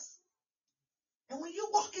lead us. And when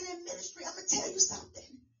you're walking in ministry, I'm going to tell you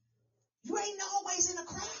something. You ain't always in a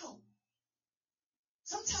crowd.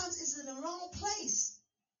 Sometimes it's in a lone place.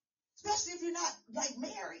 Especially if you're not like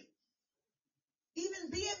married.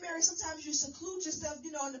 Even being married, sometimes you seclude yourself,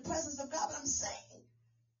 in the presence of God. But I'm saying,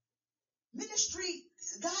 ministry,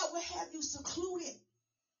 God will have you secluded.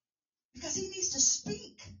 Because he needs to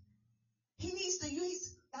speak. He needs to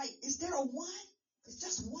use, is there a one? It's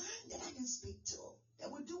just one that I can speak to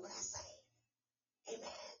that will do what I say.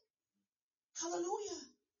 Amen. Hallelujah.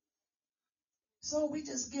 So we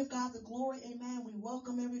just give God the glory. Amen. We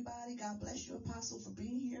welcome everybody. God bless you, Apostle, for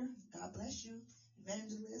being here. God bless you,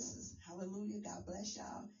 evangelists. Hallelujah. God bless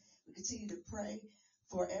y'all. We continue to pray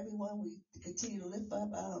for everyone. We continue to lift up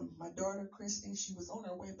my daughter, Christine. She was on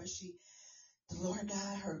her way, but the Lord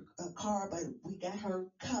got her car, but we got her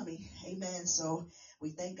coming. Amen. So we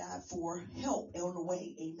thank God for help on the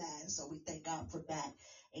way. Amen. So we thank God for that.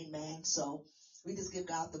 Amen. So we just give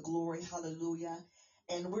God the glory. Hallelujah.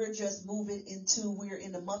 And we're just we're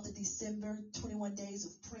in the month of December, 21 days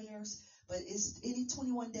of prayers. But it's any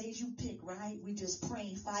 21 days you pick, right? We just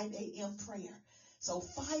praying 5 a.m. prayer. So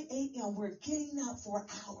 5 a.m. we're getting up for an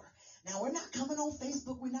hour. Now we're not coming on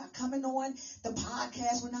Facebook. We're not coming on the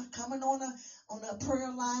podcast. We're not coming on a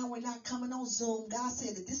prayer line. We're not coming on Zoom. God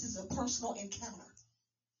said that this is a personal encounter.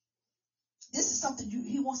 This is something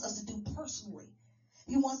he wants us to do personally.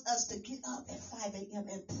 He wants us to get up at 5 a.m.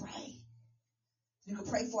 and pray. You can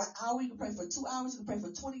pray for an hour. You can pray for 2 hours. You can pray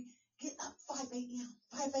for 20. Get up 5 a.m.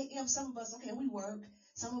 5 a.m. Some of us, okay, we work.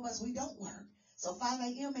 Some of us, we don't work. So 5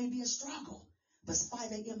 a.m. may be a struggle. But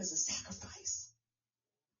 5 a.m. is a sacrifice.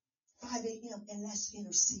 5 a.m. and let's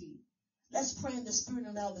intercede. Let's pray in the Spirit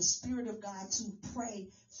and allow the Spirit of God to pray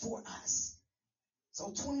for us.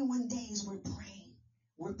 So 21 days we're praying.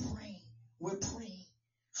 We're praying. We're praying.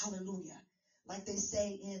 Hallelujah. Like they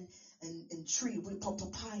say in tree, we're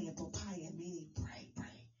papaya, meaning pray.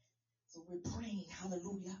 So we're praying.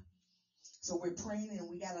 Hallelujah. So we're praying, and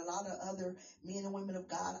we got a lot of other men and women of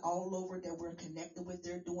God all over that we're connected with.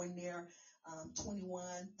 They're doing their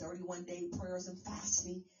 21, 31-day prayers and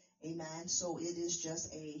fasting. Amen. So it is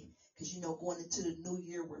just because, going into the new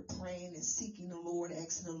year, we're praying and seeking the Lord,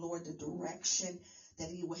 asking the Lord the direction that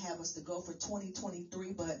he will have us to go for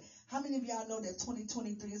 2023. But how many of y'all know that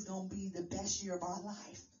 2023 is going to be the best year of our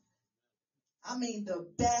life? I mean, the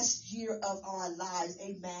best year of our lives.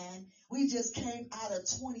 Amen. We just came out of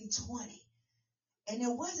 2020. And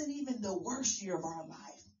it wasn't even the worst year of our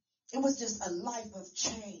life. It was just a life of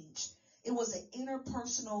change. It was an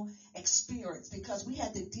interpersonal experience because we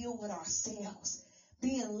had to deal with ourselves.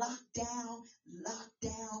 Being locked down.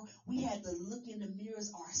 We had to look in the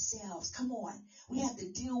mirrors ourselves. Come on. We had to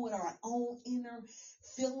deal with our own inner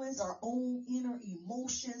feelings, our own inner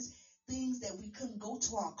emotions, things that we couldn't go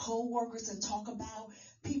to our co-workers and talk about.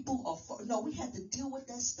 We had to deal with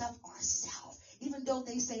that stuff ourselves. Even though though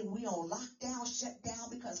they say we on lockdown, shut down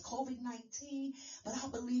because COVID-19, but I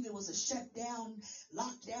believe it was a shutdown,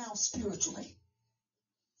 lockdown spiritually.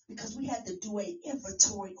 Because we had to do an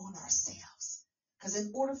inventory on ourselves. Because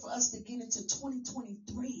in order for us to get into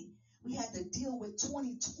 2023, we had to deal with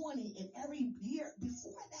 2020 and every year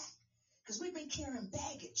before that. Because we've been carrying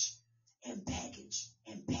baggage and baggage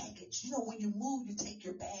and baggage. You know, when you move, you take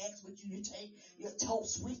your bags with you, you take your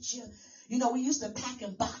totes with you. You know, we used to pack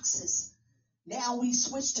in boxes. Now we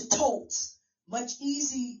switch to totes. Much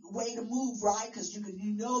easy way to move, right? Because you can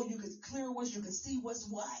clear what's, you can see what's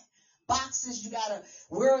what. Boxes, you gotta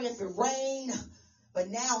worry if it rain. But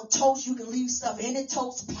now totes, you can leave stuff in it.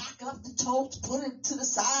 Totes, pack up the totes, put it to the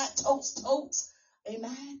side. Totes.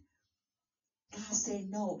 Amen. God said,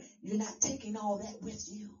 no, you're not taking all that with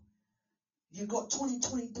you. You go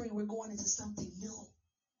 2023, we're going into something new.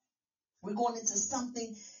 We're going into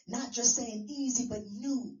something not just saying easy, but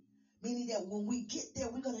new. Meaning that when we get there,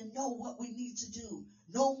 we're going to know what we need to do.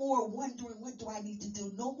 No more wondering, what do I need to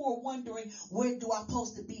do? No more wondering, where do I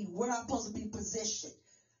supposed to be? Where I'm supposed to be positioned?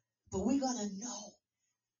 But we're going to know.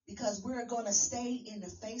 Because we're going to stay in the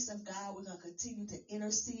face of God. We're going to continue to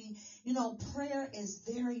intercede. You know, prayer is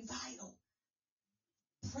very vital.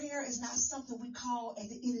 Prayer is not something we call at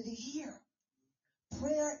the end of the year.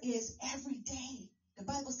 Prayer is every day. The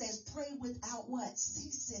Bible says pray without what?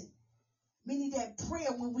 Ceasing. Meaning that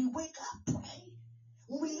prayer, when we wake up, pray.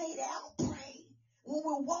 When we lay down, pray. When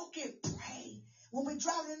we're walking, pray. When we're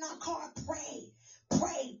driving in our car, pray.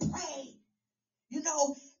 Pray, pray. You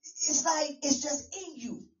know, it's like it's just in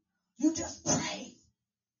you. You just pray.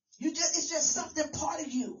 It's just something part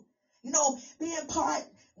of you. You know, being part,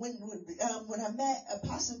 when I met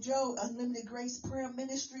Apostle Joe, Unlimited Grace Prayer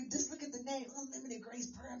Ministry, just look at the name, Unlimited Grace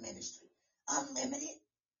Prayer Ministry. Unlimited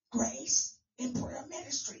Grace in Prayer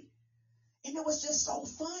Ministry. And it was just so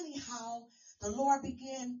funny how the Lord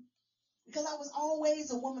began, because I was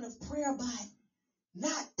always a woman of prayer, but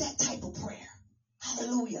not that type of prayer.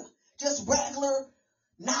 Hallelujah. Just regular,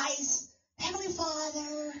 nice, Heavenly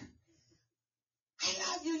Father, I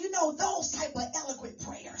love you. You know, those type of eloquent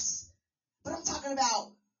prayers. But I'm talking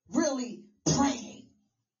about really praying.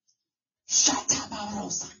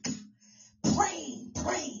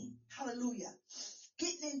 Praying. Hallelujah.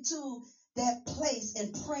 Getting into that place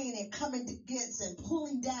and praying and coming against and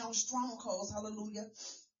pulling down strongholds. Hallelujah.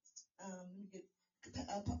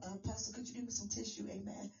 Pastor, could you give me some tissue?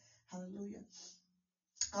 Amen. Hallelujah.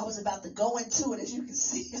 I was about to go into it, as you can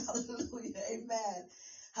see. Hallelujah. Amen.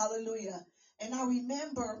 Hallelujah. And I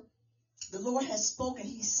remember the Lord has spoken.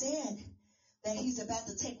 He said that he's about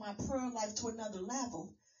to take my prayer life to another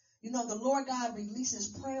level. You know, the Lord God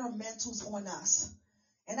releases prayer mantles on us.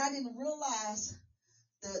 And I didn't realize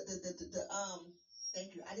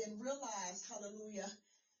thank you. I didn't realize, hallelujah,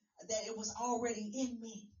 that it was already in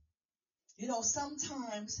me. You know,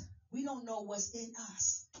 sometimes we don't know what's in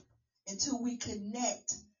us until we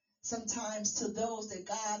connect sometimes to those that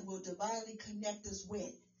God will divinely connect us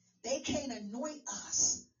with. They can't anoint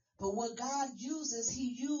us, but what God uses,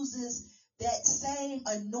 he uses that same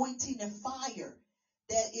anointing and fire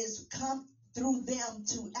that is come through them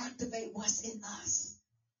to activate what's in us.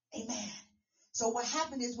 Amen. So what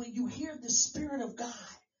happened is when you hear the Spirit of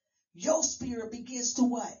God, your spirit begins to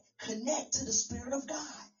what? Connect to the Spirit of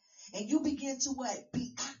God. And you begin to what?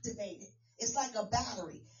 Be activated. It's like a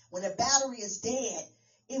battery. When a battery is dead,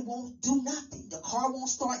 it won't do nothing. The car won't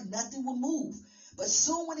start. Nothing will move. But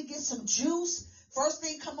soon when it gets some juice, first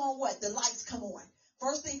thing come on what? The lights come on.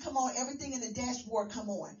 First thing come on, everything in the dashboard come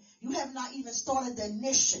on. You have not even started the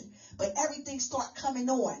ignition, but everything start coming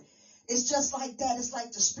on. It's just like that. It's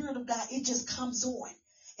like the Spirit of God. It just comes on.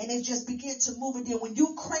 And it just begins to move. And then when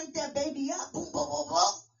you crank that baby up, boom, boom, boom,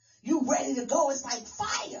 boom, you ready to go. It's like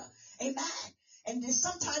fire. Amen. And then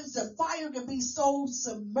sometimes the fire can be so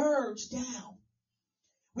submerged down.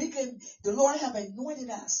 The Lord have anointed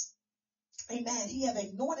us. Amen. He have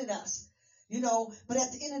anointed us. You know, but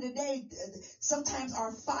at the end of the day, sometimes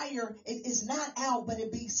our fire is not out, but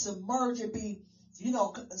it be submerged, it be, you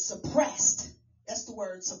know, suppressed. That's the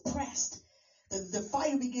word, suppressed. The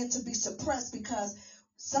fire begins to be suppressed because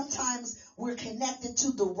sometimes we're connected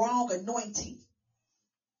to the wrong anointing.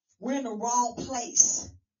 We're in the wrong place,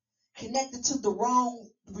 connected to the wrong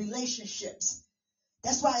relationships.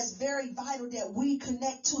 That's why it's very vital that we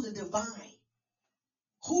connect to the divine.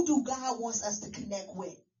 Who do God wants us to connect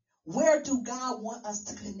with? Where do God want us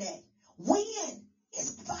to connect? When?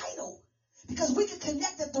 It's vital because we could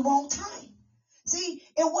connect at the wrong time. See,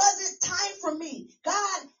 it wasn't time for me.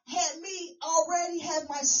 God had me already, had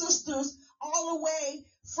my sisters all the way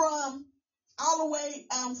from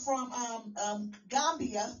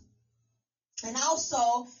Gambia And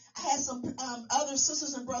also, I had some other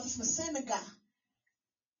sisters and brothers from synagogue,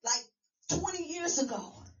 like 20 years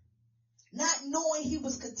ago, not knowing he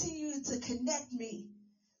was continuing to connect me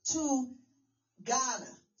to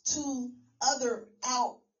Ghana, to other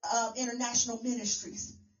international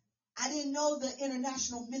ministries. I didn't know the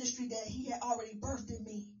international ministry that he had already birthed in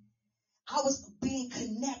me. I was being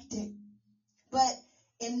connected, but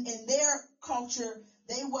in their culture,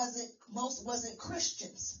 most wasn't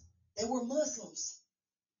Christians. They were Muslims.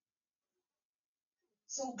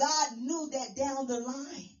 So God knew that down the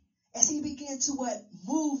line, as he began to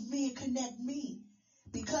move me and connect me,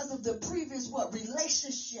 because of the previous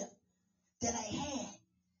relationship that I had.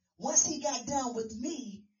 Once he got done with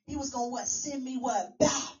me, he was going to send me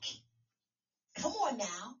back. Come on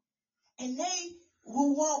now. And they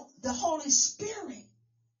will want the Holy Spirit,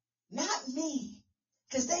 not me.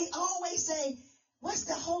 Because they always say, what's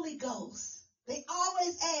the Holy Ghost? They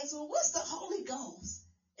always ask, well, what's the Holy Ghost?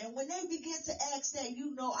 And when they begin to ask that,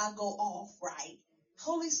 I go off, right?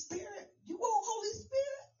 Holy Spirit, you want Holy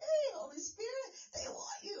Spirit? Hey, Holy Spirit, they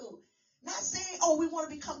want you. Not saying, oh, we want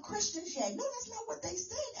to become Christians yet. No, that's not what they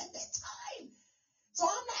said at that time. So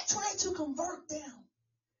I'm not trying to convert them.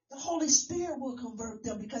 The Holy Spirit will convert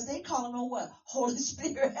them because they calling on what? Holy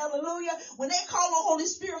Spirit. Hallelujah. When they call on Holy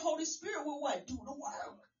Spirit will what? Do the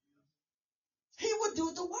work. He would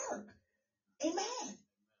do the work. Amen.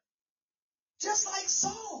 Just like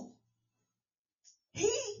Saul.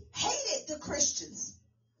 He hated the Christians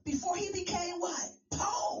before he became what?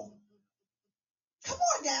 Paul. Come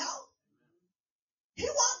on now. He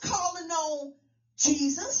wasn't calling on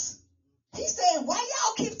Jesus. He said, why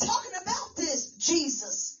y'all keep talking about this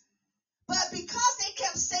Jesus? But because they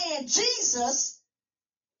kept saying Jesus,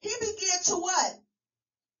 he began to what?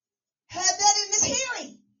 Have that in his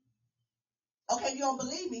hearing. Okay, you don't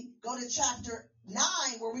believe me? Go to chapter 9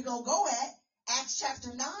 where we're going to go at. Acts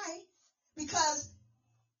chapter 9. Because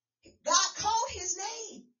God called his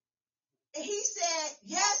name. And he said,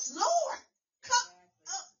 yes, Lord. Come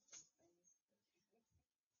up.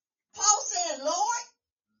 Paul said, Lord,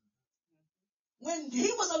 when he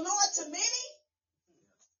was a Lord to many.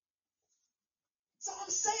 So I'm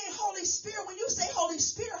saying Holy Spirit, when you say Holy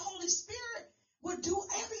Spirit will do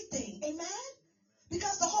everything. Amen?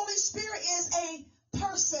 Because the Holy Spirit is a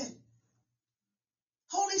person.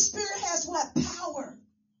 Holy Spirit has what? Power.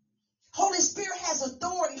 Holy Spirit has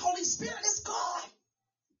authority. Holy Spirit is God.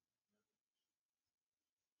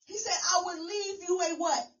 He said, I will leave you a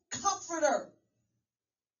what? Comforter.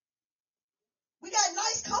 We got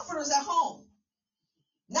nice comforters at home.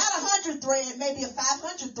 Not 100 thread, maybe a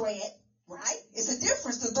 500 thread, right? It's a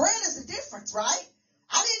difference. The thread is a difference, right?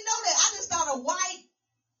 I didn't know that. I just thought a white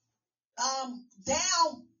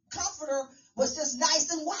down comforter was just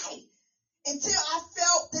nice and white until I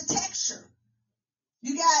felt the texture.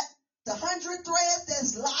 You got the 100 threads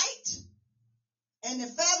that's light, and the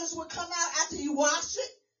feathers will come out after you wash it.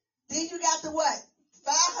 Then you got the what?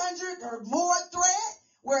 500 or more thread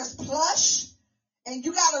where it's plush. And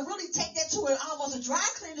you got to really take that to almost a dry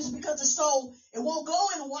cleaners because it won't go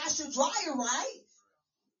in and wash your dryer, right?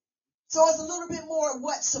 So it's a little bit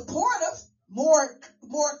more supportive, more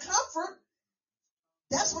comfort.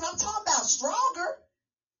 That's what I'm talking about. Stronger.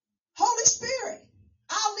 Holy Spirit,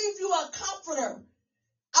 I'll leave you a comforter.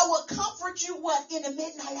 I will comfort you in the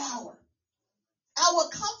midnight hour. I will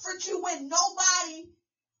comfort you when nobody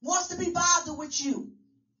wants to be bothered with you.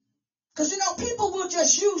 Because people will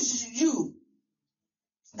just use you.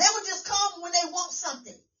 They will just come when they want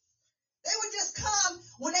something. They would just come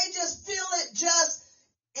when they just feel it just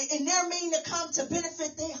in their mean to come to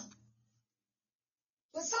benefit them.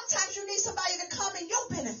 But sometimes you need somebody to come in your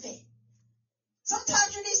benefit.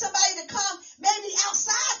 Sometimes you need somebody to come maybe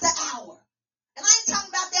outside the hour. And I ain't talking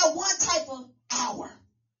about that one type of hour.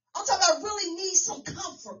 I'm talking about really need some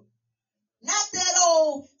comfort. Not that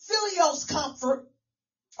old Philios comfort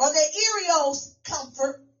or the Erios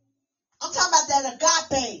comfort. I'm talking about that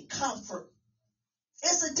agape comfort.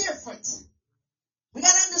 It's a difference. We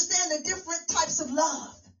got to understand the different types of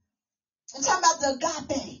love. I'm talking about the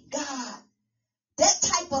agape, God. That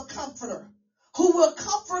type of comforter who will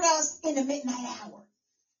comfort us in the midnight hour.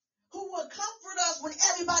 Who will comfort us when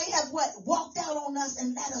everybody has walked out on us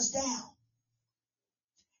and let us down.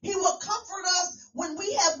 He will comfort us when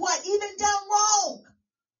we have even done wrong.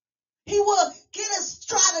 He will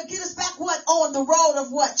try to get us back on the road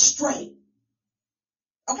of straight.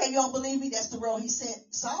 Okay, you don't believe me? That's the road he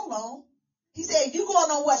sent Saul on. He said, you going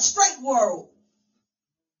on straight road.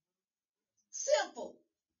 Simple.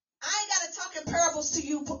 I ain't got to talk in parables to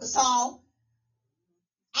you, Saul.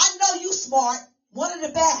 I know you smart. One of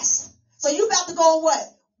the best. So you about to go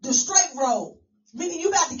on the straight road, meaning you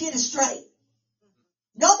about to get it straight.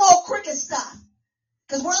 No more crooked stuff.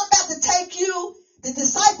 Because where I'm about to take you, the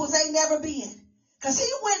disciples ain't never been. Because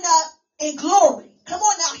he went up in glory. Come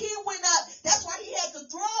on now, he went up. That's why he had the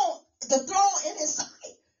throne in his sight.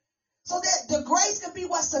 So that the grace could be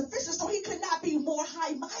what's sufficient, so he could not be more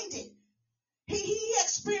high-minded. He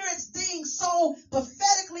experienced things so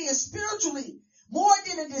prophetically and spiritually more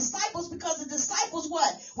than the disciples, because the disciples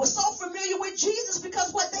were so familiar with Jesus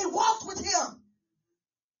because they walked with him.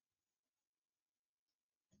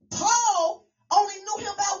 Paul only knew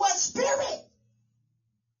him by what spirit?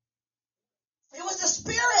 It was the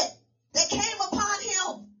spirit that came upon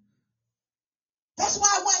him. That's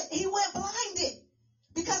why he went blinded,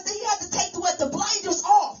 because he had to take the blinders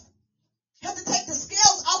off. He had to take the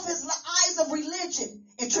scales off his eyes of religion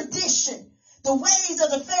and tradition, the ways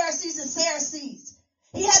of the Pharisees and Sadducees.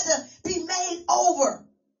 He had to be made over.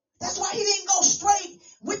 That's why he didn't go straight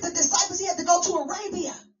with the disciples. He had to go to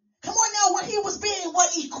Arabia. Come on now, where he was being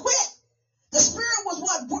equipped. The Spirit was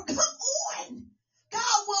come on.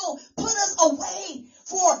 God will put us away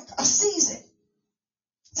for a season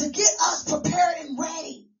to get us prepared and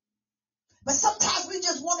ready. But sometimes we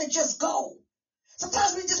just want to just go.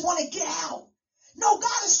 Sometimes we just want to get out. No,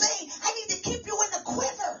 God is saying, I need to keep you in the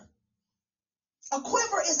quiver. A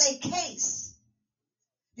quiver is a case.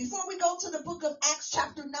 Before we go to the book of Acts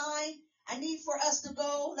chapter 9, I need for us to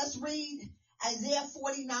go. Let's read Isaiah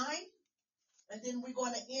 49. And then we're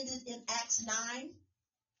going to end it in Acts 9.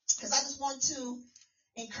 Because I just want to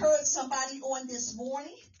encourage somebody on this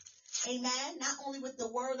morning. Amen. Not only with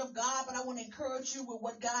the word of God, but I want to encourage you with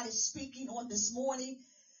what God is speaking on this morning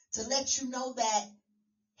to let you know that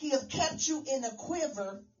he has kept you in a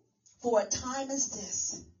quiver for a time as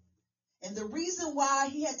this. And the reason why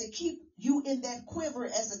he had to keep you in that quiver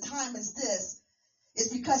as a time as this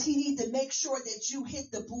is because he needs to make sure that you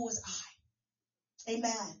hit the bull's eye.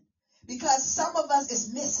 Amen. Because some of us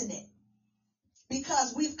is missing it.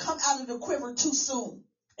 Because we've come out of the quiver too soon.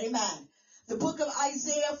 Amen. The book of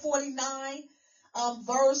Isaiah 49,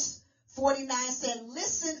 verse 49 said,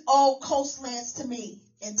 listen, O coastlands, to me,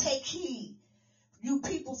 and take heed, you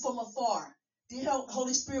people from afar. Dear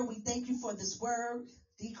Holy Spirit, we thank you for this word.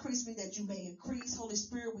 Decrease me that you may increase. Holy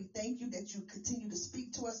Spirit, we thank you that you continue to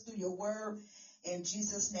speak to us through your word. In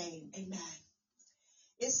Jesus' name, amen.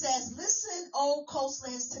 It says, listen, O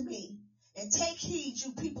coastlands, to me, and take heed,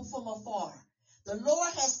 you people from afar. The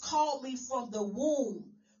Lord has called me from the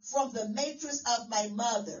womb, from the matrix of my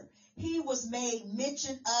mother. He was made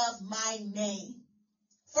mention of my name.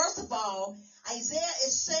 First of all, Isaiah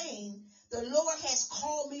is saying, the Lord has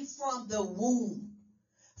called me from the womb,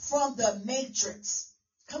 from the matrix.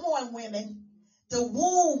 Come on, women. The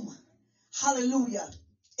womb, hallelujah,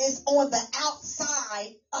 is on the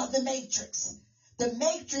outside of the matrix. The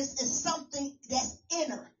matrix is something that's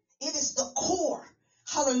inner. It is the core.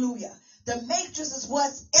 Hallelujah. The matrix is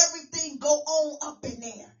what's everything go on up in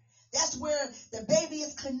there. That's where the baby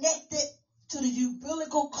is connected to the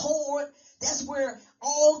umbilical cord. That's where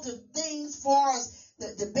all the things far as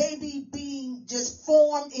the baby being just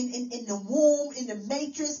formed in the womb, in the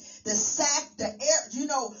matrix, the sac, the air,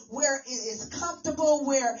 where it is comfortable,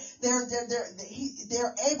 where they're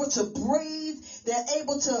able to breathe, they're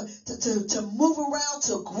able to move around,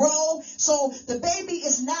 to grow. So the baby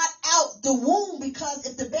is not out the womb, because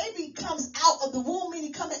if the baby comes out of the womb,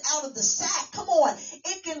 meaning coming out of the sac, come on,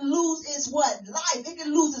 it can lose its life. It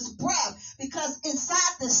can lose its breath, because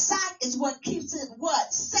inside the sac is what keeps it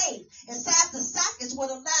safe. Inside the sac is what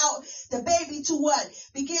allowed the baby to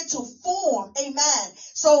begin to form. Amen.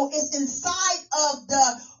 So it's inside of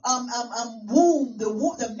the womb,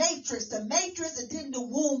 the matrix. The matrix, and then the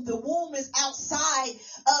womb. The womb is outside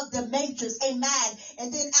of the matrix. Amen.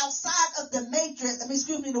 And then outside of the matrix,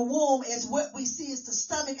 the womb is what we see is the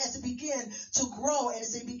stomach as it begins to grow and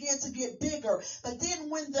as it begins to get bigger. But then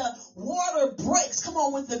when the water breaks, come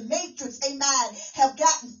on, when the matrix, amen, have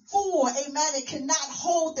gotten full, amen, it cannot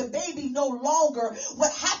hold the baby no longer.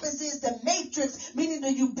 What happens is the matrix, meaning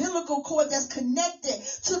the umbilical cord that's connected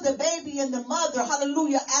to the baby and the mother,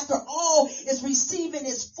 hallelujah, after all is receiving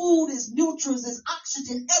its food, its nutrients, its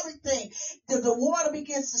oxygen, everything, the water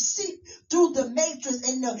begins to seep through the matrix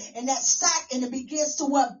and that sac, and it begins to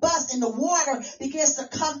bust, and the water begins to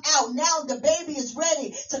come out. Now the baby is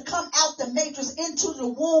ready to come out the matrix into the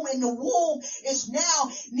womb, and the womb is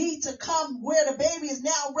now need to come where the baby is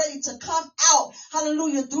now ready to come out.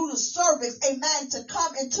 hallelujah, through the cervix, amen, to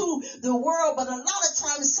come into the world. But a lot of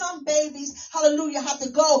times some babies, hallelujah, have to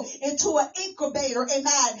go into an incubator,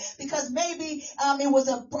 amen, because maybe it was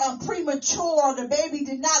a premature, the baby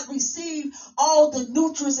did not receive all the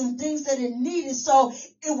nutrients and things that it needed, so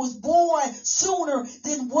it was born sooner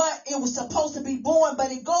than what it was supposed to be born.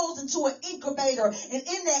 But it goes into an incubator, and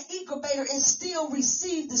in that incubator it still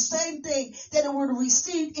received the same thing that it would have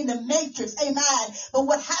received in the matrix, amen. But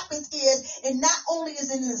what happens is, it not only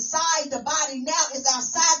is it inside the body, now it's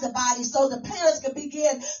outside the body, so the parents can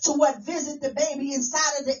begin to visit the baby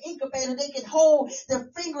inside of the incubator. They can hold the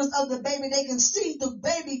fingers of the baby, they can see the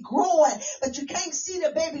baby growing, but you can't see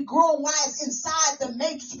the baby growing while it's inside the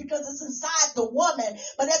matrix, because it's inside the woman.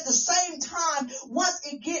 But at the same time, once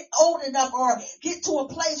it get old enough or get to a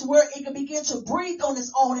place where it can begin to breathe on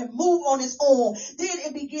its own and move on its own, then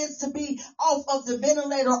it begins to be off of the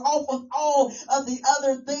ventilator, off of all of the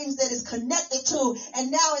other things that it's connected to,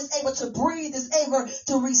 and now it's able to breathe, is able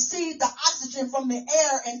to receive the oxygen from the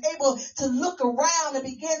air, and able to look around and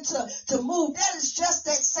begin to move. That is just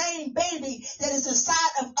that same baby that is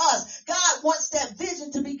inside of us. God wants that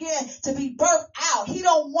vision to begin to be birthed out. He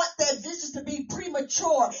don't want that vision to be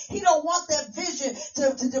premature. He don't want that vision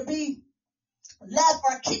to be left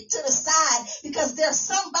or kicked to the side, because there's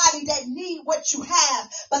somebody that need what you have.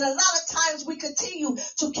 But a lot of times we continue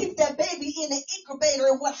to keep that baby in the incubator,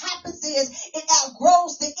 and what happens is it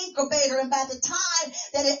outgrows the incubator, and by the time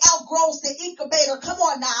that it outgrows the incubator, come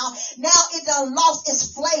on now it done lost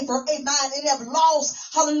its flavor, amen. It have lost,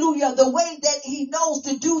 hallelujah, the way that he knows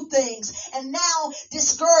to do things. And now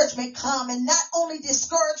discouragement come, and not only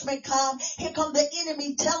discouragement come, here come the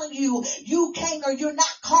enemy telling you, you can't, or you're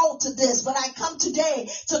not called to this. But I come today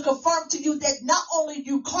to confirm to you that not only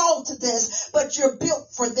you called to this, but you're built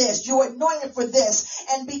for this. You're anointed for this.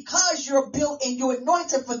 And because you're built and you're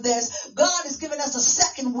anointed for this, God has given us a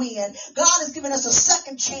second wind. God has given us a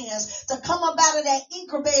second chance to come up out of that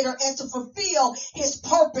incubator and to fulfill his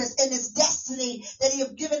purpose and his destiny that he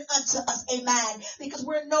has given unto us. Amen. Because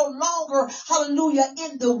we're no longer, hallelujah,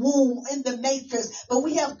 in the womb, in the matrix, but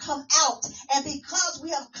we have come out. And because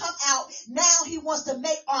we have come out, now he wants to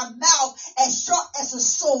make our mouth as sharp as a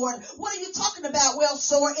sword. What are you talking about? Well,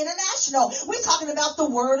 Sword International. We're talking about the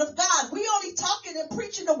word of God. We only talking and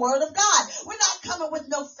preaching the word of God. We're not coming with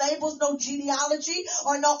no fables, no genealogy,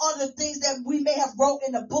 or no other things that we may have wrote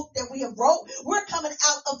in the book that we have wrote. We're coming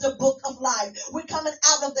out of the book of life. We're coming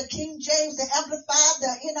out of the King James, the Amplified,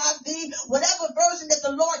 the NIV, whatever version that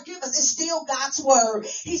the Lord gives us, is still God's word.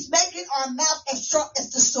 He's making our mouth as sharp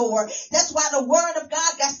as the sword. That's why the word of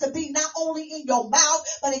God got to be not only in your mouth,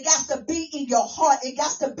 but it got to be in your heart. It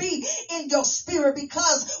got to be in your spirit,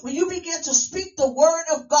 because when you begin to speak the word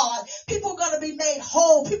of God, people are going to be made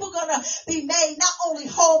whole. People are going to be made not only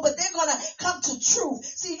whole, but they're going to come to truth.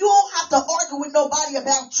 See, you don't have to argue with nobody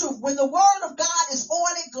about truth. When the word of God is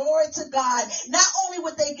on it, glory to God, not only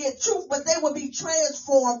would they get truth, but they will be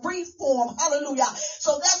transformed, reformed. Hallelujah.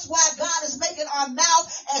 So that's why God is making our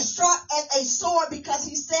mouth as sharp as a sword, because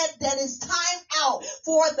he said that it's time out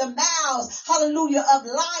for the mouths, hallelujah, of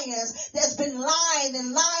lions that's been lying,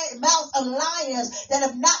 and mouths of lions that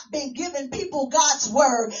have not been giving people God's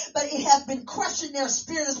word, but it has been crushing their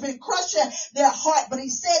spirit, it's been crushing their heart. But he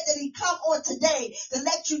said that he come on today to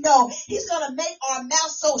let you know he's going to make our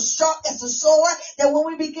mouth so sharp as a sword that when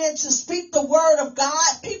we begin to speak the word of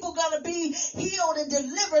God, people are going to be healed and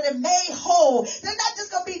delivered and made whole. They're not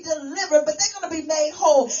just going to be delivered, but they're going to be made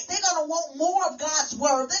whole. They're going to want more of God's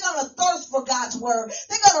word. They're going to thirst for God's word.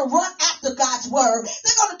 They're going to run after God's word.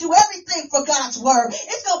 They're going to do everything for God's word.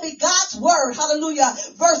 It's going to be God's word, hallelujah,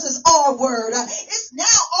 versus our word. It's now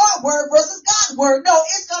our word versus God's word. No,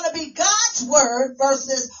 it's going to be God's word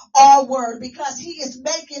versus our word, because he is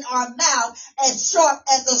making our mouth as sharp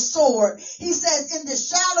as a sword. He says, in the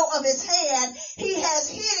shadow of his hand, he has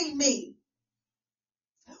hidden me.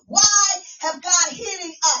 Why have God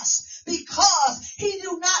hidden us? Because he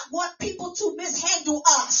do not want people to mishandle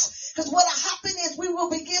us. Because what will happen is we will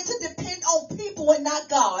begin to depend on people and not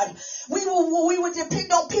God. We will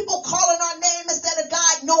depend on people calling our name instead of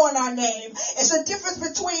God knowing our name. It's a difference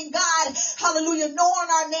between God, hallelujah, knowing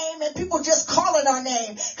our name and people just calling our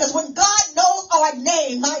name. Because when God knows our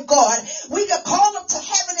name, my God, we can call him to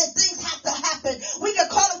heaven and things have to happen. We can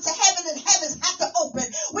call him to heaven and heavens have to open.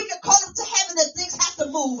 We can call him to heaven and things have to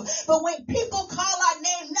move. But when people call our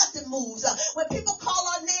name, nothing moves. When people call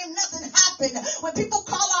our name, nothing happens. When people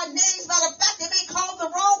call our names, matter of fact, they may call the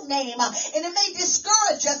wrong name, and it may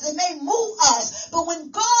discourage us, it may move us. But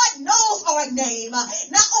when God knows our name,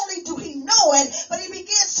 not only do he know it, but he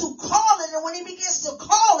begins to call it, and when he begins to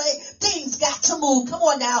call it, things got to move. Come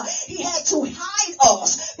on now. He He had to hide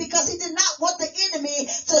us because he did not want the enemy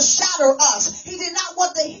to shatter us. He did not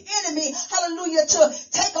want the enemy, hallelujah, to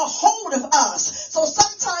take a hold of us. So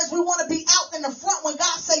sometimes we want to be out in the front when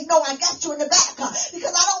God say, no, I got you in the back, because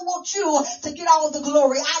I don't want you to get all the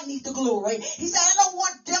glory. I need the glory. He said, I don't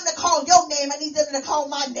want them to call your name. I need them to call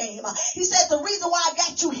my name. He said, the reason why I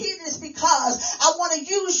got you hidden is because I want to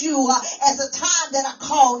use you as a time that I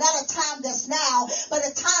call, not a time that's now, but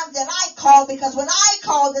a time that I call, because when I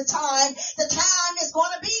call the time is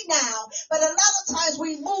going to be now. But a lot of times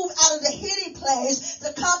we move out of the hidden place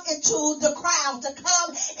to come into the crowd, to come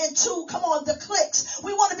into, the cliques.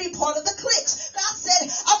 We want to be part of the cliques. God said,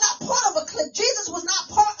 I'm not part of a clique. Jesus was not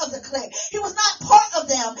part of the clique. He was not part of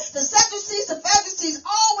them. The Sadducees, the Pharisees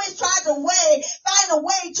always tried to find a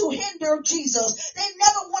way to hinder Jesus. They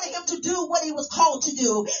never wanted him to do what he was called to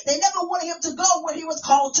do. They never wanted him to go where he was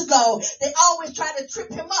called to go. They always tried to trip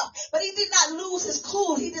him up, but he did not lose his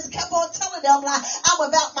cool. He just kept on telling them, like, I'm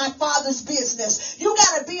about my Father's business. You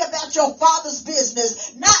got to be about your Father's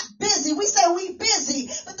business, not busy. We say we busy,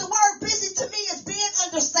 but the word busy to me is being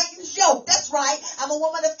under Satan's yoke. That's right. I'm a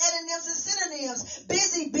woman of antonyms and synonyms.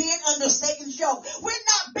 Busy being under Satan's yoke. We're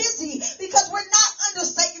not busy because we're not under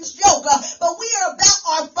Satan's yoke, but we are about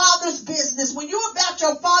our Father's business. When you're about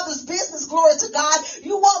your Father's business, glory to God,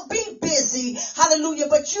 you won't be busy, hallelujah,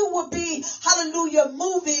 but you will be, hallelujah,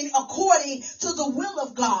 moving according to the will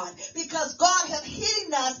of God, because God has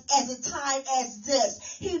hidden us as a time as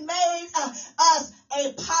this. He made us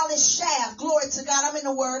a polished shaft. Glory to God. I'm in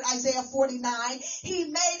the word, Isaiah 49. He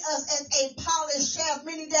made us as a polished shaft,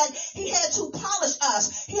 meaning that he had to polish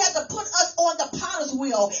us. He had to put us on the potter's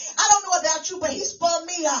wheel. I don't know about you, but he spun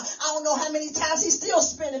me. I don't know how many times he's still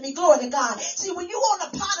spinning me. Glory to God. See, when you're on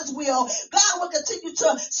the potter's wheel, God will continue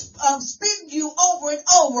to spin you over and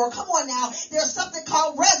over. Come on now. There's something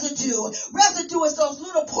called residue. Residue is those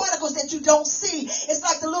little particles that you don't see. It's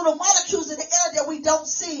like the little molecules in the air that we don't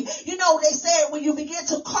see. You know, they said when you begin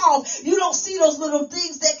to cough, you don't see those little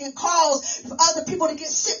things that can cause other people to get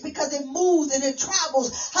sick because it moves and it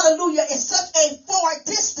travels. Hallelujah. It's such a far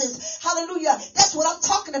distance. Hallelujah. That's what I'm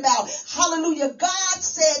talking about. Hallelujah. God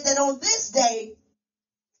said that on this day,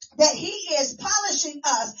 that he is polishing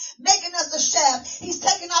us, making us a shaft. He's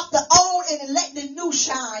taking off the old and letting the new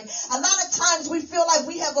shine. A lot of times we feel like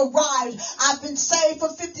we have arrived. I've been saved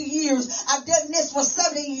for 50 years. I've done this for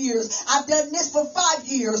 70 years. I've done this for 5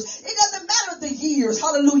 years. It doesn't matter the years.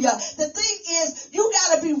 Hallelujah. The thing is, you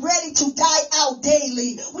got to be ready to die out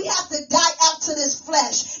daily. We have to die out to this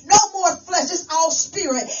flesh. No more flesh. It's all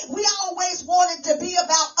spirit. We always wanted to be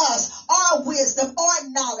about us, our wisdom, our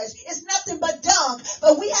knowledge. It's nothing but dung.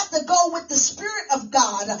 But we have to go with the Spirit of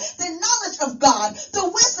God, the knowledge of God, the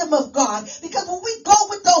wisdom of God. Because when we go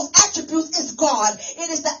with those attributes, it's God. It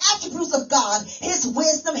is the attributes of God, his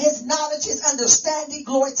wisdom, his knowledge, his understanding.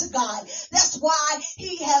 Glory to God. That's why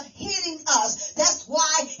he have hidden us. That's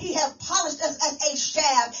why he have polished us as a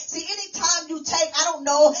shaft. See, anytime you take, I don't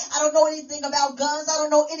know anything about guns. I don't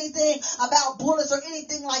know anything about bullets or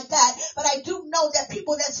anything like that. But I do know that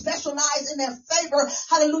people that specialize in their favor,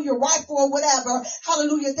 hallelujah, rifle or whatever,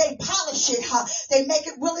 hallelujah, they polish it, they make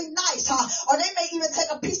it really nice, or they may even take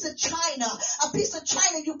a piece of china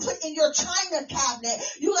you put in your china cabinet.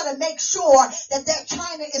 You got to make sure that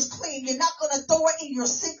china is clean. You're not going to throw it in your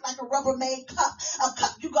sink like a Rubbermaid cup. A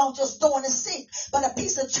cup you going to just throw in the sink, but a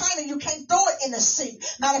piece of china you can't throw it in the sink.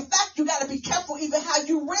 Matter of fact, you got to be careful even how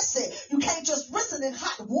you rinse it. You can't just rinse it in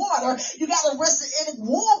hot water. You got to rinse it in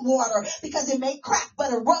warm water because it may crack.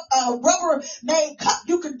 But a Rubbermaid cup,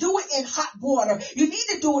 you can do it in hot water. You need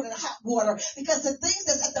to do it in hot water because the things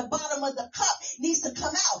that's at the bottom of the cup needs to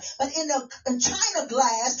come out. But in a china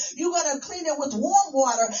glass, you're going to clean it with warm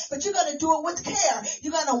water, but you're going to do it with care.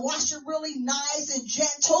 You're going to wash it really nice and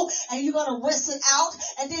gentle, and you're going to rinse it out,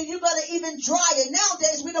 and then you're going to even dry it.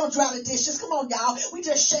 Nowadays, we don't dry the dishes. Come on, y'all. We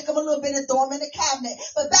just shake them a little bit and throw them in the cabinet.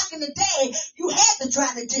 But back in the day, you had to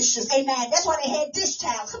dry the dishes. Amen. That's why they had dish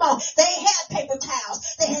towels. Come on. They ain't had paper towels.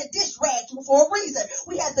 They had dish rags for a reason.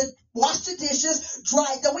 We had to wash the dishes,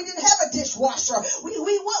 dry them. We didn't have a dishwasher. We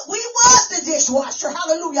was the dishwasher.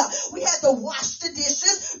 Hallelujah. We had to wash the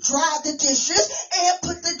dishes, dry the dishes, and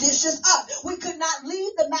put the dishes up. We could not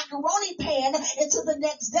leave the macaroni pan until the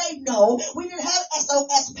next day. No, we didn't have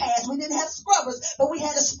SOS pads. We didn't have scrubbers, but we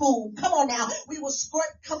had a spoon. Come on now. We would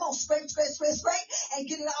scrape, scrape, and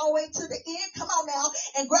get it all the way to the end. Come on now.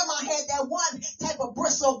 And grandma had that one type of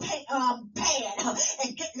bristle pan,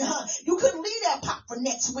 and you couldn't leave that pot for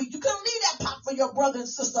next week. You couldn't leave that pot for your brother and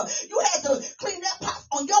sister. You had to clean that pot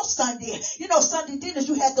on your Sunday. You know, Sunday dinners,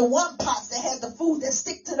 you had the one pots that had the food that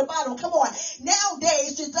stick to the bottom. Come on.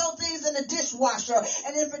 Nowadays, you throw things in the dishwasher,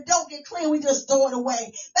 and if it don't get clean, we just throw it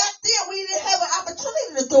away. Back then, we didn't have an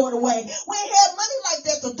opportunity to throw it away. We ain't had money like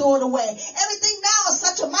that to throw it away. Everything now is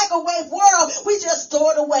such a microwave world, we just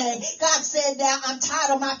throw it away. God said, now, I'm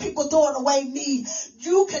tired of my people throwing away me.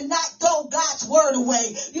 You cannot throw God's word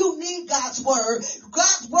away. You need God's word.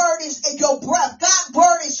 God's word is your breath. God's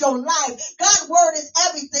word is your life. God's word is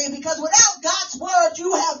everything, because without God's word,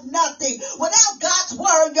 you have nothing. Without God's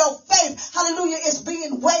word, your faith, hallelujah, is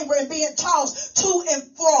being wavered and being tossed to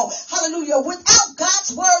and fro. Hallelujah. Without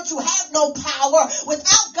God's word, you have no power.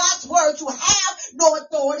 Without God's word, you have no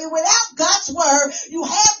authority. Without God's word, you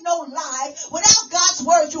have no life. Without God's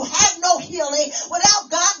word, you have no healing. Without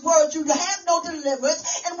God's word, you have no deliverance.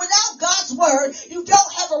 And without God's word, you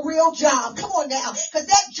don't have a real job. Come on now, because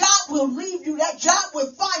that job will leave you. That job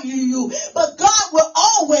will fire you. But God will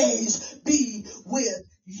always be with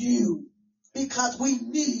you, because we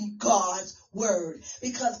need God's word,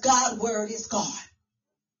 because God's word is God.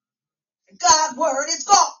 God's word is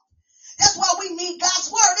God. That's why we need God's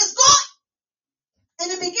word. It's God. In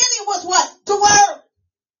the beginning was what? The word.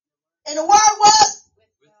 And the word was?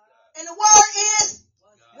 And the word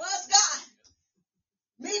was God.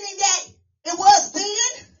 Meaning that it was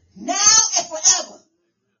then, now, and forever.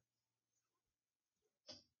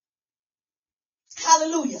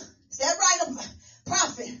 Hallelujah. Is that right,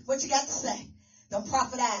 prophet? What you got to say? Don't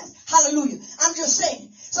prophet eyes. Hallelujah. I'm just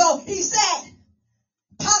saying. So he said,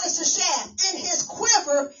 polish the shaft. In his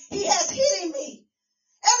quiver, he has hidden me.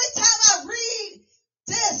 Every time I read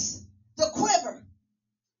this, the quiver,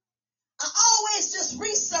 I always just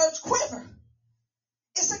research quiver.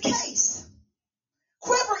 It's a case.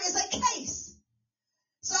 Quiver is a case.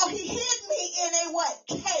 So he hid me in a what?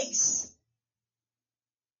 Case.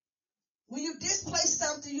 When you display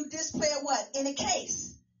something, you display it what? In a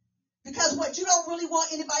case. Because what? You don't really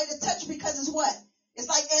want anybody to touch, because it's what? It's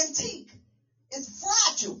like antique. It's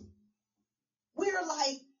fragile. We're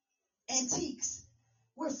like antiques.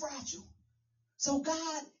 We're fragile. So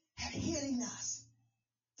God had hidden us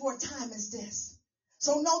for a time as this.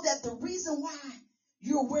 So know that the reason why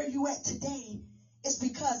you're where you at today is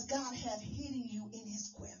because God have hidden you in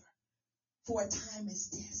his quiver for a time as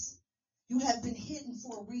this. You have been hidden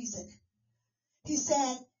for a reason. He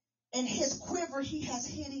said, in his quiver, he has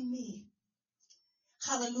hidden me.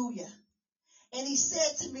 Hallelujah. And he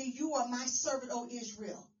said to me, you are my servant, O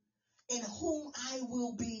Israel, in whom I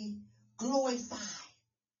will be glorified.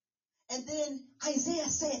 And then Isaiah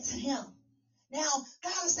said to him, now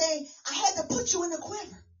God is saying, I had to put you in the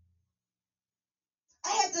quiver. I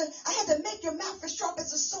had to make your mouth as sharp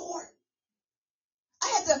as a sword. I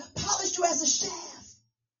had to polish you as a shaft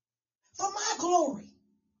for my glory.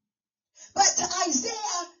 But to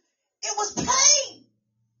Isaiah, it was pain.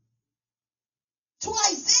 To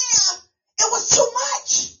Isaiah, it was too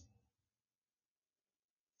much.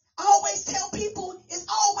 I always tell people, it's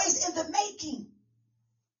always in the making.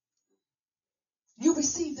 You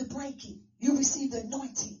receive the breaking. You receive the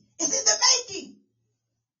anointing. It's in the making.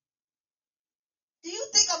 Do you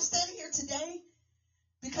think I'm standing here today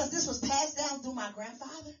because this was passed down through my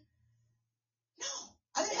grandfather? No,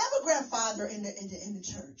 I didn't have a grandfather in the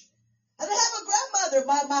church. I didn't have a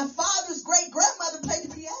grandmother. My father's great grandmother played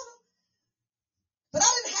the piano. But I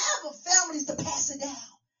didn't have families to pass it down.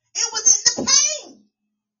 It was in the pain.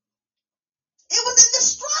 It was in the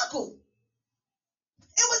struggle.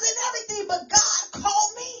 It was in everything. But God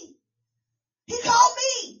called me. He called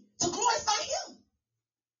me to glorify him.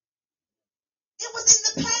 It was in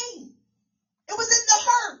the pain. It was in the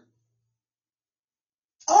hurt.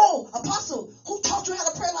 Oh, Apostle, who taught you how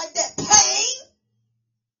to pray like that? Pain.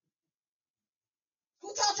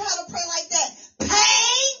 Who taught you how to pray like that?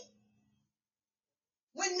 Pain.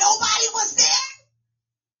 When nobody was there.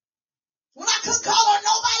 When I couldn't call on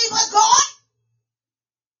nobody but God.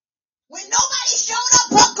 When nobody showed up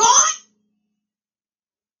but God.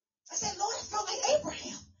 I said, Lord, I felt like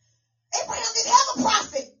Abraham. Abraham didn't have a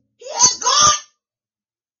prophet. He had God.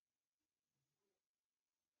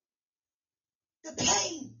 The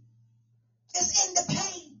pain is in the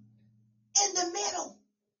pain. In the middle.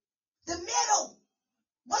 The middle.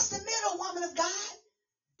 What's the middle, woman of God?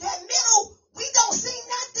 That middle, we don't see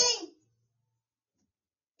nothing.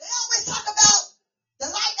 They always talk about the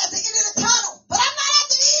light at the end of the tunnel. But I'm not at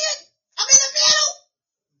the end. I'm in the middle.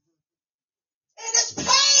 And there's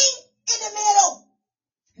pain in the middle.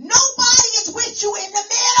 Nobody is with you in the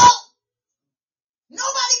middle.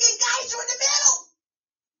 Nobody can guide you in the middle.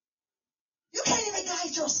 You can't even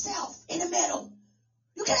guide yourself in the middle.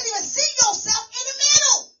 You can't even see yourself in the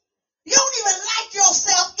middle. You don't even like yourself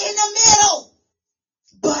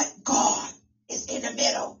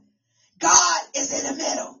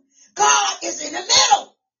is in the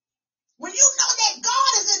middle. When you know that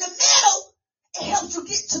God is in the middle, it helps you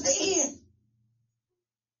get to the end.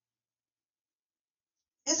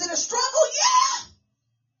 Is it a struggle? Yeah.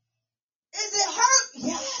 Is it hurt?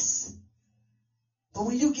 Yes. But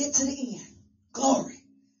when you get to the end, glory.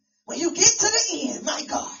 When you get to the end, my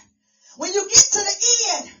God. When you get to the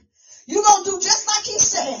end, you're going to do just like he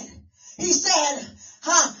said. He said,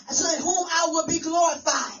 so in whom I will be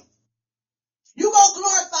glorified. You're going to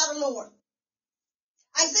glorify the Lord.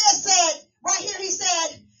 Isaiah said, right here he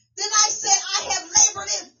said, then I said, I have labored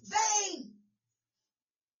in vain.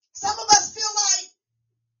 Some of us feel like,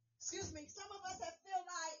 some of us have feel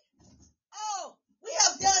like, oh, we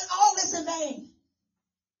have done all this in vain.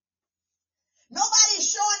 Nobody's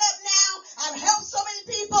showing up now. I've helped so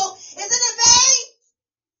many people. Is it in vain?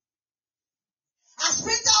 I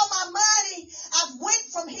spent all my money. I've went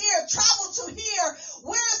from here, traveled to here.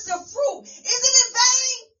 Where's the fruit? Is it in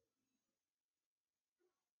vain?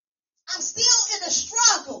 I'm still in the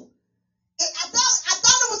struggle. I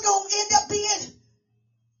thought it was going to end up being.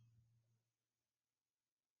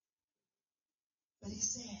 But he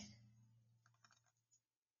said,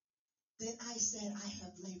 then I said, I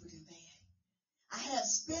have labored in vain. I have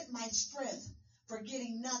spent my strength for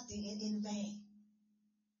getting nothing in vain.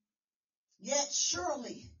 Yet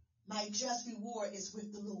surely my just reward is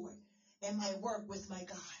with the Lord and my work with my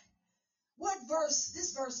God. What verse,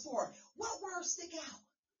 this verse 4, what words stick out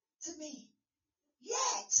to me?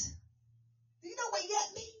 Yet. Do you know what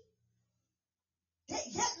yet means? That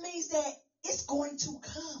yet means that it's going to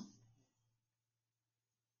come.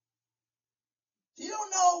 If you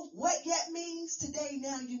don't know what yet means today,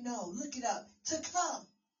 now you know. Look it up. To come.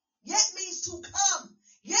 Yet means to come.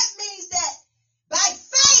 Yet means that by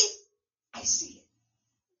faith, I see it.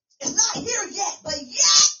 It's not here yet, but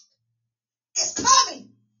yet it's coming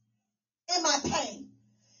in my pain.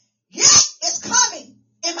 Yet it's coming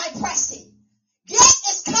in my pressing. Yet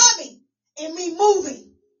it's coming in me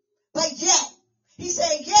moving. But yet, he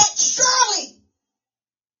said, yet surely,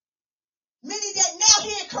 meaning that now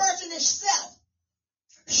he encouraging himself.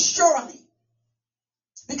 Surely.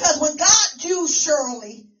 Because when God used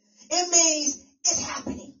surely, it means it's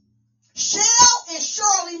happening. Shall and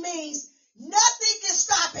surely means nothing can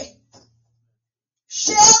stop it.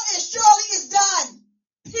 Shall and surely is done.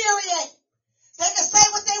 Period. They can say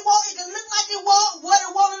what they want. It can look like it won't. What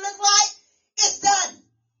it want to look like. It's done.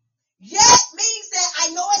 Yet means that I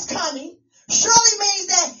know it's coming. Surely means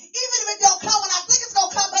that even if it don't come when I think it's going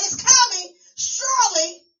to come, but it's coming.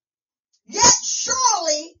 Surely. Yet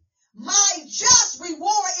surely my just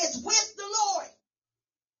reward is with the Lord.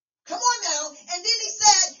 Come on now. And then he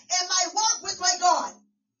said, and my work with my God.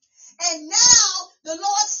 And now the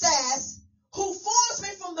Lord says, who forms me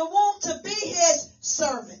from the womb to be his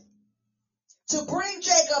servant, to bring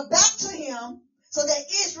Jacob back to him so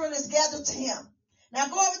that Israel is gathered to him. Now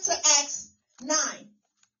go over to Acts 9.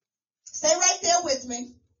 Stay right there with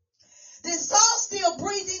me. Then Saul, still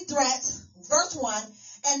breathing threats, verse 1,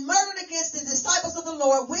 and murdered against the disciples of the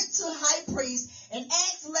Lord, went to the high priest and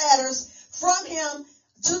asked letters from him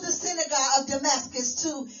to the synagogue of Damascus,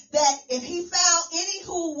 that if he found any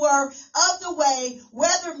who were of the way,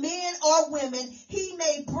 whether men or women, he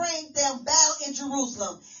may bring them bound in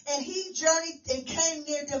Jerusalem. And he journeyed and came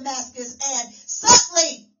near Damascus, and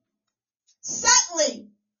suddenly,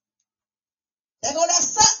 there go that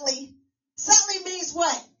suddenly. Suddenly means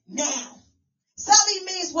what? Now. Suddenly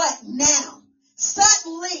means what? Now.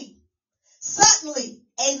 Suddenly,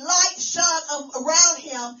 a light shone around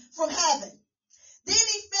him from heaven. Then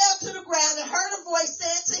he fell to the ground and heard a voice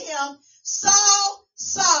saying to him, Saul,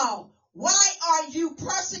 Saul, why are you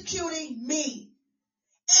persecuting me?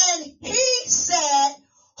 And he said,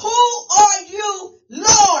 who are you,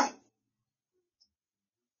 Lord?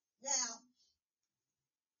 Now,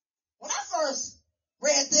 when I first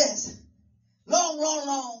read this, long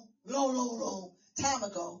time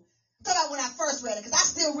ago, I'm talking about when I first read it, because I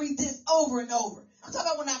still read this over and over. I'm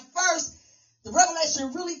talking about when the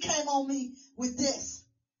revelation really came on me with this.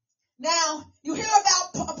 Now, you hear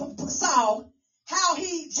about Saul, how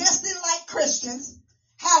he just didn't like Christians,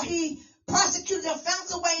 how he persecuted them, found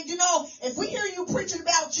a way. You know, if we hear you preaching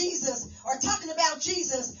about Jesus or talking about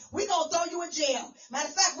Jesus, we're going to throw you in jail. Matter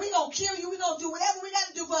of fact, we're going to kill you. We're going to do whatever we got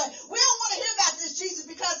to do, but we don't want to hear about this Jesus,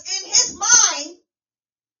 because in his mind,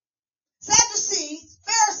 Sadducees,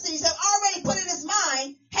 Pharisees have already put in his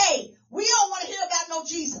mind, hey, we don't want to hear about no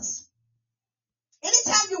Jesus.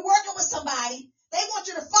 Anytime you're working with somebody, they want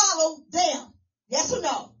you to follow them. Yes or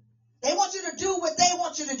no? They want you to do what they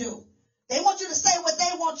want you to do. They want you to say what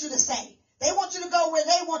they want you to say. They want you to go where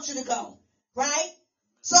they want you to go. Right?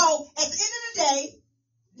 So, at the end of the day,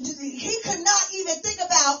 he could not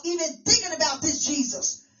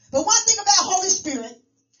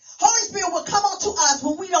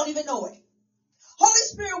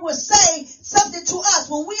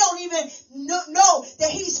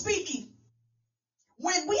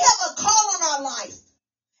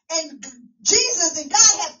and Jesus and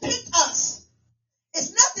God have picked us.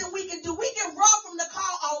 It's nothing we can do. We can run from the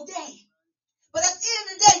call all day. But at the end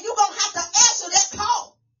of the day, you're going to have to answer that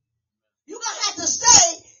call. You're going to have to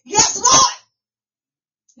say, yes, Lord.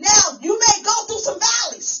 Now, you may go through some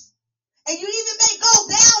valleys. And you even may go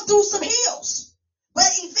down through some hills. But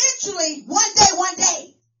eventually, one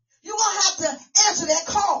day, you're going to have to answer that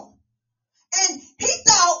call. And he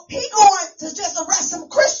thought he going to just arrest some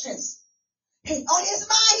Christians. On his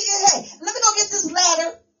mind, hey, let me go get this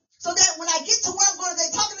ladder so that when I get to where I'm going,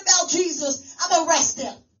 they're talking about Jesus, I'm going to arrest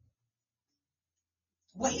them.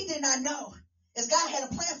 What he did not know is God had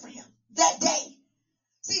a plan for him that day.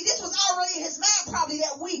 See, this was already in his mind probably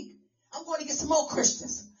that week. I'm going to get some more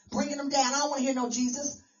Christians, bringing them down. I don't want to hear no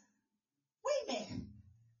Jesus. Wait a minute.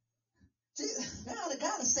 Now the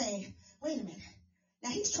God is saying, wait a minute.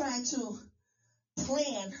 Now he's trying to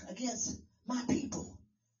plan against my people.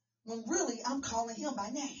 When really I'm calling him by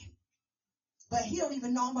name. But he don't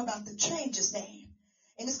even know I'm about to change his name.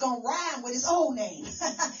 And it's going to rhyme with his old name.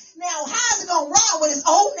 Now, how is it going to rhyme with his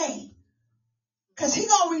old name? Because he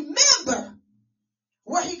going to remember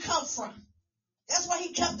where he come from. That's why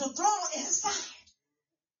he kept the throne in his side.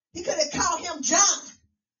 He could have called him John.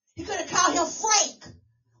 He could have called him Frank.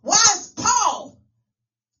 Why is Paul?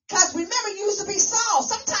 Because remember, you used to be Saul.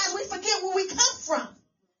 Sometimes we forget where we come from.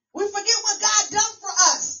 We forget what God done for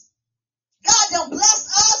us. God done blessed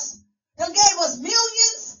us. Done gave us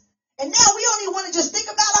millions. And now we only want to just think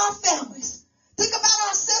about our families. Think about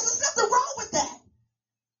ourselves. There's nothing wrong with that.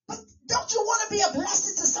 But don't you want to be a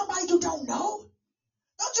blessing to somebody you don't know?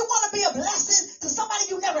 Don't you want to be a blessing to somebody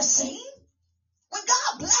you never seen? When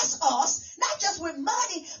God bless us, not just with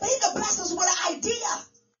money, but he can bless us with an idea.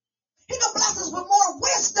 He can bless us with more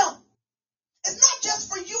wisdom. It's not just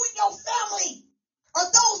for you and your family or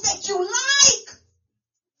those that you like.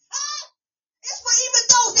 It's for even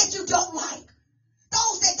those that you don't like.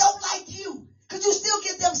 Those that don't like you. Could you still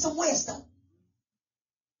give them some wisdom?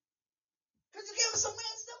 Could you give them some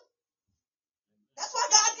wisdom? That's why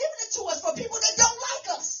God given it to us, for people that don't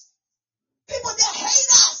like us. People that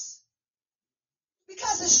hate us.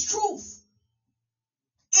 Because it's truth.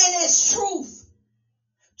 It is truth.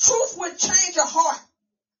 Truth would change a heart.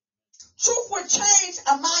 Truth would change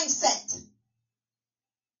a mindset.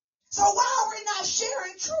 So why are we not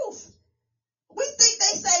sharing truth? We think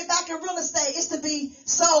they say back in real estate, it's to be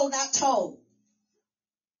sold, not told.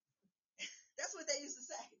 That's what they used to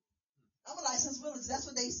say. I'm a licensed realtor. That's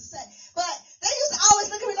what they used to say. But they used to always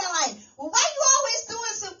look at me like, well, why are you always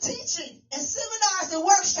doing some teaching and seminars and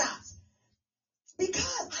workshops?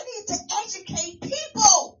 Because I need to educate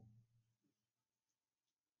people.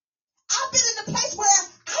 I've been in a place where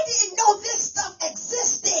I didn't know this stuff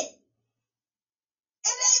existed.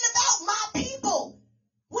 It ain't about my people.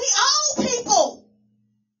 We own people.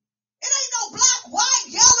 It ain't no black, white,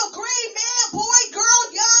 yellow, green, man, boy,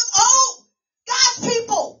 girl, young, old. God's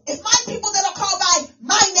people. It's my people that are called by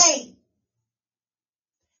my name.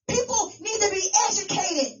 People need to be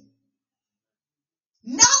educated.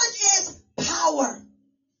 Knowledge is power.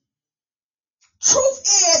 Truth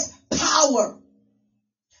is power.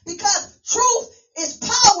 Because truth is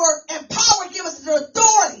power, and power gives us the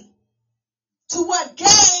authority to what?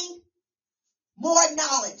 Gain more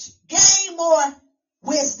knowledge. Gain more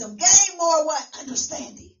wisdom. Gain more what?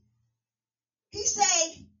 Understanding. He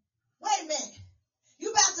say, wait a minute.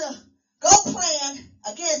 You about to go plan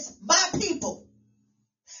against my people.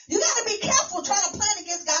 You got to be careful trying to plan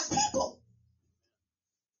against God's people.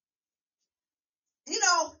 You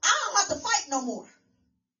know, I don't have to fight no more.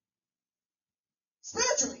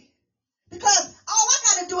 Spiritually. Because all I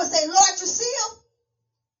got to do is say, Lord, you see them?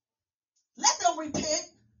 Let them repent.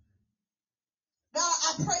 God,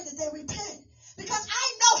 I pray that they repent. Because I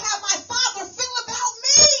know how my Father feel about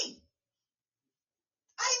me.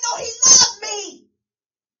 I know he loved me.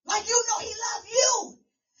 Like you know he loved you.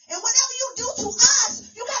 And whatever you do to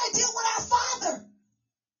us, you got to deal with our Father.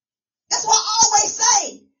 That's why I always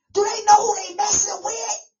say, do they know who they messing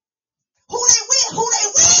with? Who they with? Who they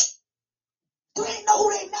with? Do they know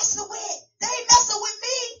who they messing with? They ain't messing with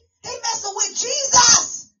me. They messing with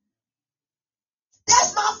Jesus.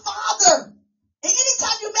 That's my Father. And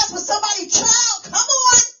anytime you mess with somebody's child, come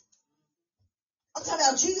on. I'm talking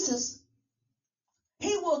about Jesus.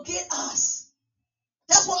 He will get us.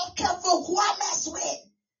 That's why I'm careful who I mess with.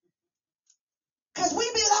 Because we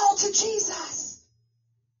belong to Jesus.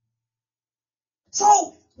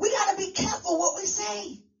 So we got to be careful what we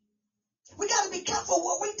say. We got to be careful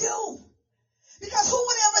what we do. Because who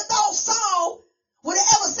would ever thought Saul would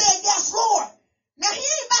have ever said, yes, Lord? Now he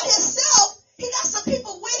ain't by himself. He got some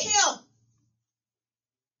people with him.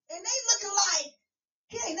 And they looking like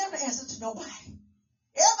he ain't never answer to nobody.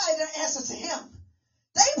 Everybody didn't answer to him.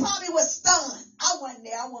 They probably was stunned. I wasn't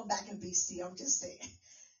there. I wasn't back in BC. I'm just saying.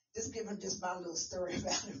 Just giving just my little story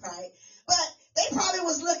about it, right? But they probably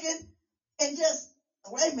was looking and just,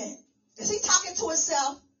 wait a minute. Is he talking to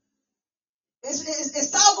himself?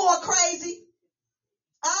 Is Saul going crazy?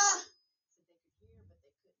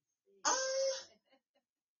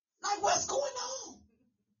 Like what's going on?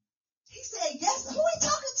 He said, yes. Who he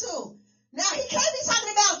talking to? Now he can't be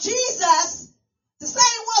talking about Jesus, the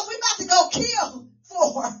same one we about to go kill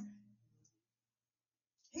for.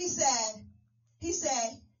 He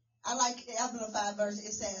said, I like Amplified version.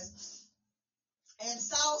 It says, and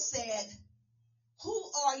Saul said,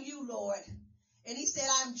 who are you, Lord? And he said,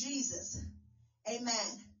 I'm Jesus.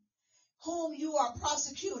 Amen. Whom you are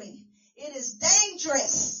prosecuting. It is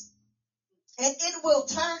dangerous and it will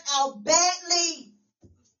turn out badly.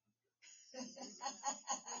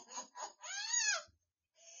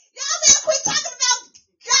 Y'all better quit talking about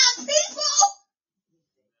God's people.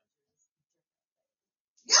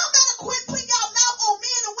 Y'all better quit putting your mouth on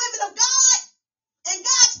men and women of God and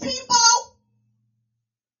God's people.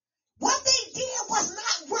 What they did was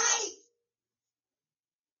not right.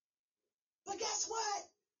 But guess what?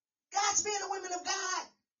 God's men and women of God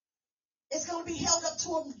is going to be held up to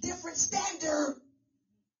a different standard.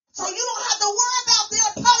 So you don't have to worry about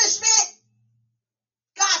their punishment.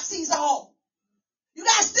 God sees all. You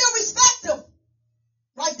got to still respect them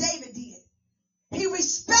like David did. He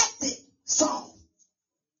respected Saul.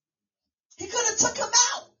 He could have took him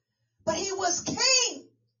out, but he was king.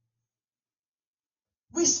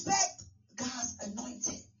 Respect God's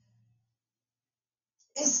anointed.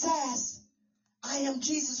 It says, I am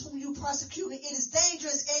Jesus whom you persecuted. It is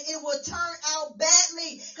dangerous and it will turn out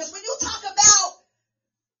badly. Because when you talk about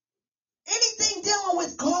anything dealing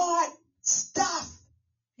with God stuff,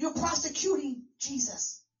 you're prosecuting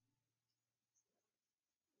Jesus.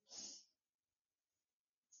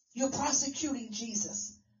 You're prosecuting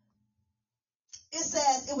Jesus. It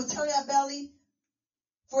says it would turn out badly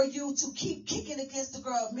for you to keep kicking against the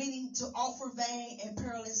grove, meaning to offer vain and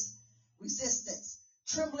perilous resistance.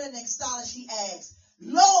 Trembling and astonished, he asks,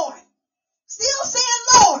 Lord, still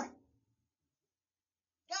saying Lord.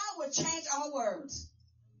 God will change our words.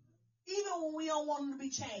 Even when we don't want them to be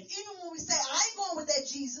changed. Even when we say, I ain't going with that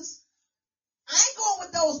Jesus. I ain't going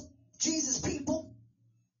with those Jesus people.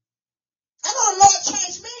 I know the Lord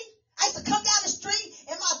changed me. I used to come down the street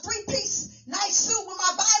in my three-piece nice suit with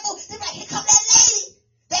my Bible. They be like, here come that lady,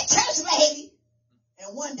 that church lady.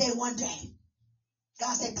 And one day,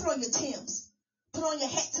 God said, put on your Timbs. Put on your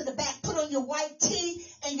hat to the back. Put on your white tee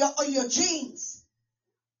and your jeans.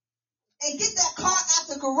 And get that car out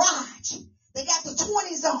the garage. They got the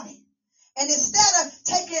 20s on it. And instead of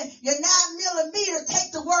taking your 9mm,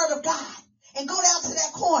 take the word of God and go down to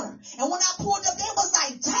that corner. And when I pulled up, they was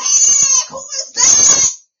like, dang, who is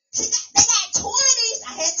that? They got 20s.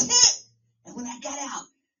 I had 10. And when I got out,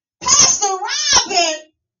 Pastor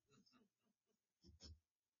Robin,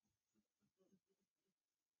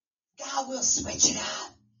 God will switch it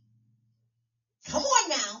up. Come on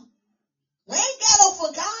now. We ain't ghetto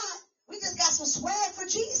for God. We just got some swag for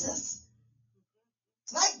Jesus.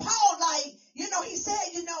 Like Paul, he said,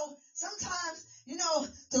 sometimes,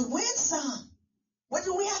 to win some. What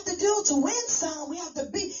do we have to do to win some? We have to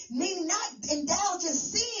meaning not indulge in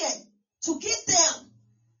sin to get them.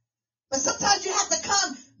 But sometimes you have to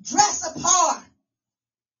come dress apart.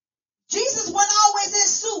 Jesus wasn't always in a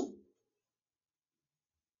suit.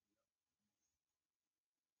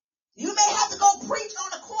 You may have to go preach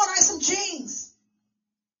on the corner in some jeans.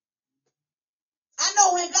 I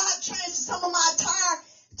know when God changed some of my attire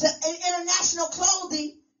to international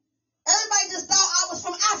clothing, everybody just thought I was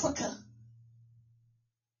from Africa.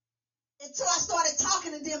 Until I started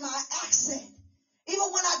talking to them, my accent. Even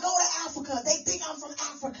when I go to Africa, they think I'm from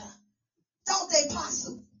Africa. Don't they,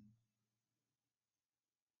 possible?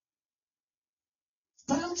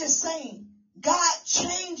 But I'm just saying, God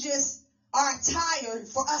changes our attire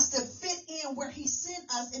for us to fit in where he sent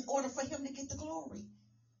us in order for him to get the glory.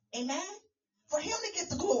 Amen? For him to get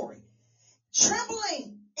the glory.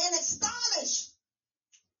 Trembling and astonished.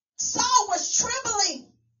 Saul was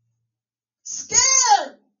trembling,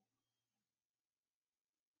 scared.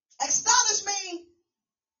 Astonished means,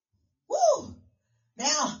 whoo.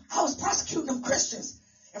 Now, I was prosecuting them Christians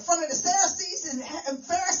in front of the Sadducees and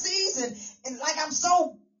Pharisees and like I'm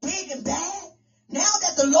so big and bad. Now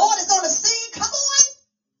that the Lord is on the scene, come on.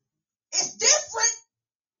 It's different.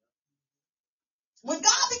 When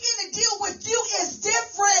God begins to deal with you, it's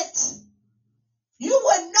different. You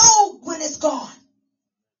will know when it's gone.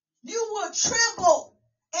 You will tremble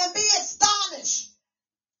and be astonished.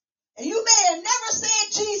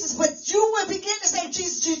 begin to say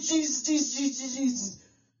Jesus, Jesus, Jesus, Jesus, Jesus, Jesus.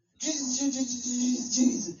 Jesus, Jesus, Jesus,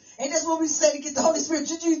 Jesus. And that's what we say to get the Holy Spirit.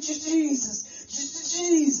 Jesus, Jesus,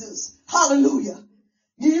 Jesus. Hallelujah.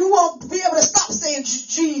 You won't be able to stop saying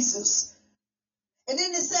Jesus. And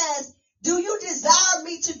then it says, do you desire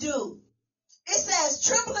me to do? It says,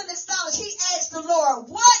 tremble and astonish. He asked the Lord,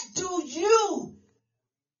 what do you?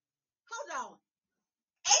 Hold on.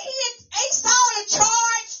 Ain't Saul in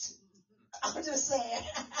charge? I'm just saying.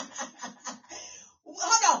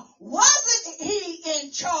 Hold on. Wasn't he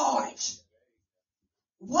in charge?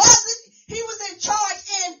 He was in charge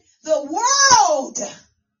in the world.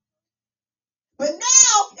 But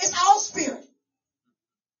now it's our spirit.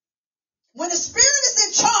 When the spirit is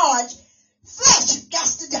in charge, flesh got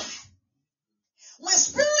to die. When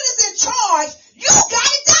spirit is in charge, you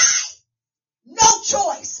gotta die. No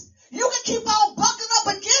choice. You can keep on bucking up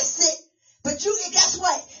against it, but guess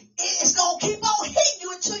what? It's gonna keep on hitting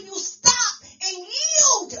you until you stop and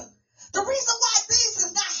yield. The reason why things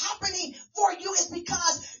is not happening for you is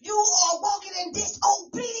because you are walking in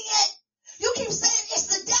disobedience. You keep saying it's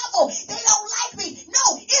the devil. They don't like me.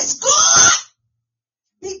 No, it's God.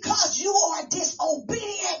 Because you are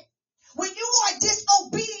disobedient. When you are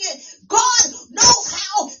disobedient, God knows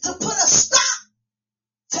how to put a stop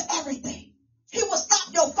to everything. He will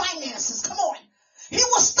stop your finances. Come on. He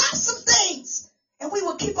will stop some things. And we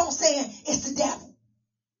will keep on saying, it's the devil.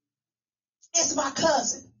 It's my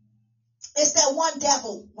cousin. It's that one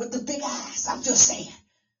devil with the big eyes. I'm just saying.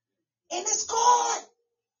 And it's God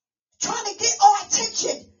trying to get our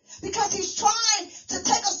attention because he's trying to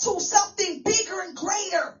take us to something bigger and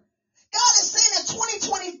greater. God is saying in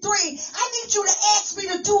 2023, I need you to ask me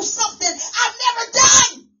to do something I've never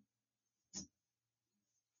done.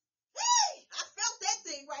 Hey, I felt that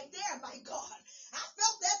thing right there, my God. I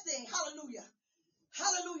felt that thing. Hallelujah.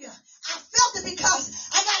 Hallelujah. I felt it because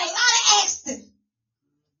I got a lot of asking.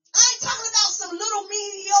 I ain't talking about some little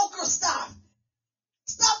mediocre stuff.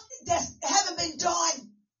 Stuff that haven't been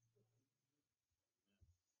done.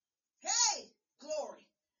 Hey, glory.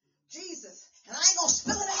 Jesus. And I ain't going to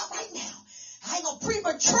spill it out right now. I ain't going to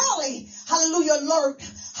prematurely, hallelujah, alert,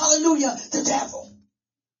 hallelujah, the devil.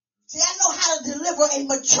 See, I know how to deliver a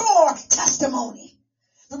mature testimony.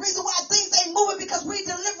 The reason why things ain't moving because we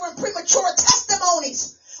delivering premature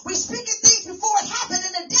testimonies. We speaking things before it happened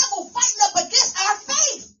and the devil fighting up against our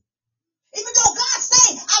faith. Even though God's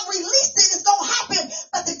saying, I've released it, it's going to happen.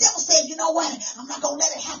 But the devil said, you know what? I'm not going to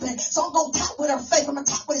let it happen. So I'm going to tap with her faith. I'm going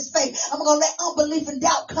to tap with his faith. I'm going to let unbelief and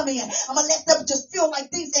doubt come in. I'm going to let them just feel like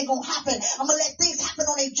things ain't going to happen. I'm going to let things happen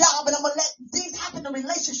on their job. And I'm going to let things happen in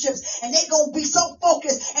relationships. And they going to be so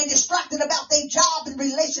focused and distracted about their job and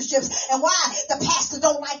relationships. And why the pastor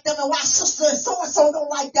don't like them. And why sister and so-and-so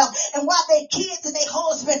don't like them. And why their kids and their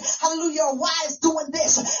husband, hallelujah, or wives doing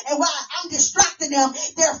this. And why I'm distracting them.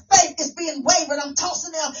 Their faith is being wavered. I'm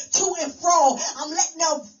tossing them to and fro. I'm letting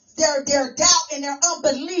them their doubt and their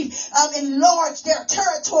unbelief enlarge their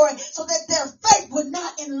territory so that their faith would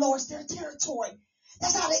not enlarge their territory.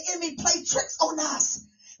 That's how the enemy play tricks on us.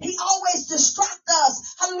 He always distracts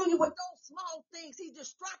us, hallelujah, with those small things. He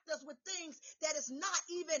distracts us with things that is not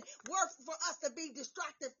even worth for us to be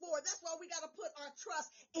distracted for. That's why we got to put our trust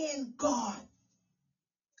in God.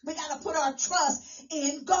 We got to put our trust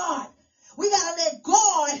in God. We got to let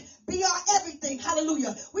God be our everything.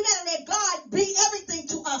 Hallelujah. We got to let God be everything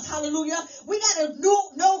to us. Hallelujah. We got to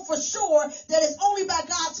know for sure that it's only by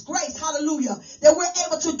God's grace. Hallelujah. That we're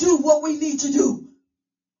able to do what we need to do.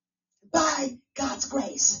 By God's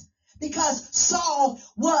grace. Because Saul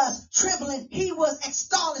was trembling. He was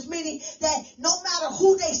astonished, meaning that no matter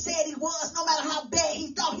who they said he was, no matter how bad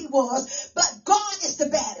he thought he was, but God is the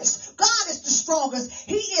baddest. God is the strongest.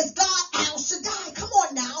 He is God Al Shaddai. Come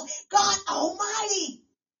on now. God Almighty.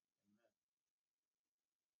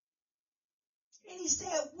 And he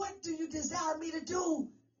said, what do you desire me to do?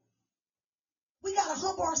 We got to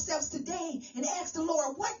humble ourselves today and ask the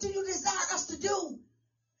Lord, what do you desire us to do?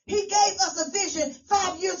 He gave us a vision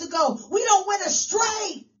 5 years ago. We don't went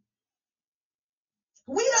astray.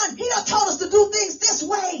 He done told us to do things this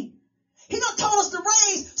way. He done told us to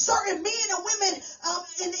raise certain men and women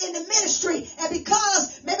in the ministry. And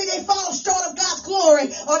because maybe they fall short of God's glory,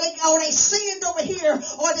 or they sinned over here,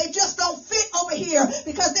 or they just don't fit over here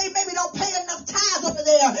because they maybe don't pay enough tithes over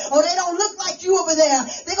there, or they don't look like you over there.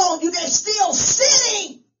 They're still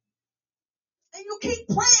sinning. And you keep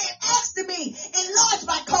praying, asking me, enlarge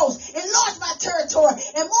my coast, enlarge my territory,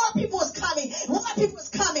 and more people is coming,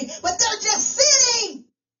 but they're just sitting.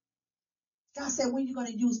 God said, when are you going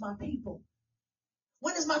to use my people?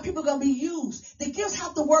 When is my people going to be used? The gifts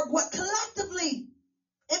have to work collectively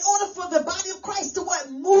in order for the body of Christ to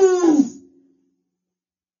move.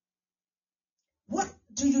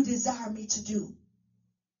 desire me to do?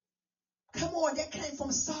 Come on, that came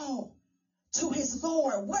from Saul to his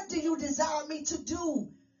Lord. What do you desire me to do?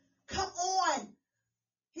 Come on.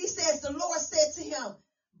 He says, the Lord said to him,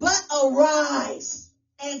 but arise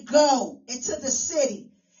and go into the city,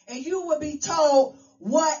 and you will be told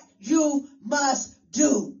what you must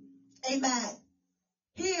do. Amen.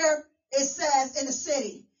 Here it says in the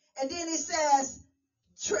city. And then it says,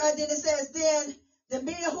 then the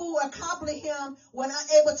men who accompanied him were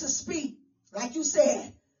not able to speak. Like you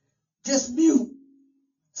said, just mute,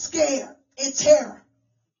 scared, in terror.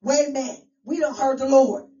 Wait a minute. We done heard the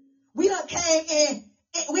Lord. We done came in.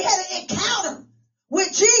 We had an encounter with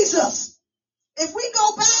Jesus. If we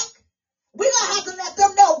go back, we don't have to let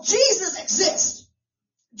them know Jesus exists.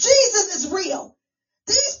 Jesus is real.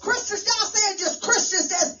 These Christians, y'all saying just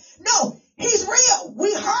Christians, no, he's real.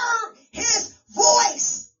 We heard his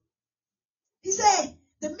voice. He said,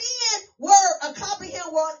 the men were accompanying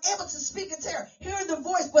him, were unable to speak in terror, hearing the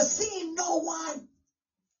voice, but seeing no one.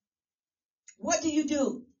 What do you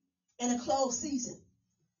do in a closed season?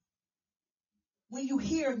 When you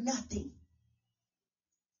hear nothing,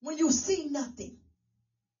 when you see nothing,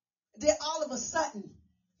 then all of a sudden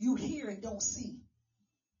you hear and don't see.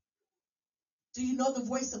 Do you know the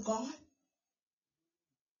voice of God?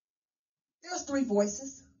 There's three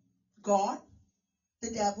voices: God,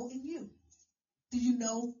 the devil, and you. Do you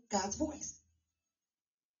know God's voice?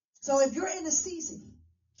 So if you're in a season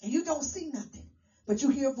and you don't see nothing, but you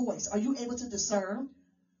hear a voice, are you able to discern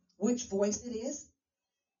which voice it is?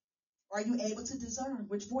 Are you able to discern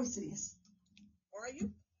which voice it is? Are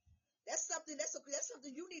you? That's something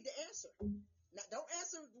you need to answer. Now, don't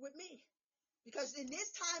answer with me, because in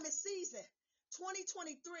this time and season,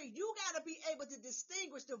 2023, you got to be able to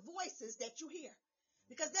distinguish the voices that you hear,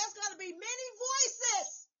 because there's going to be many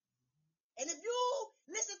voices, and if you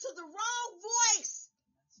listen to the wrong voice,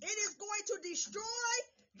 it is going to destroy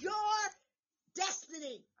your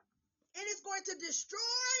destiny. It is going to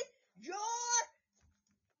destroy your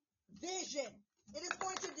vision. It is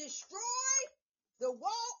going to destroy the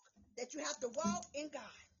walk that you have to walk in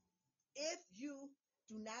God. If you're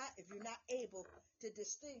not able to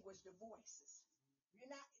distinguish the voices,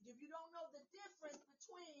 if you don't know the difference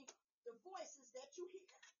between the voices that you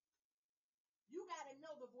hear, you got to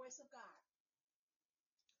know the voice of God.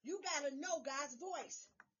 You got to know God's voice,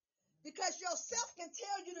 because yourself can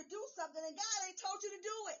tell you to do something and God ain't told you to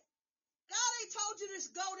do it. God ain't told you to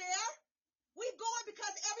go there. We going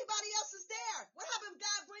because everybody else is there. What happens if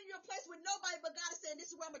God bring you a place with nobody but God is saying,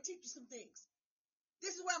 this is where I'm going to teach you some things.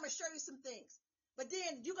 This is where I'm going to show you some things. But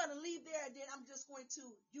then you're going to leave there, and then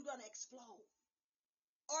you're going to explode.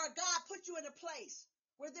 Or God put you in a place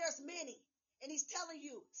where there's many, and he's telling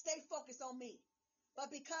you, stay focused on me.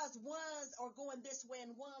 But because ones are going this way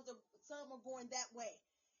and some are going that way,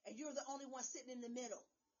 and you're the only one sitting in the middle,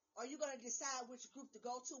 are you going to decide which group to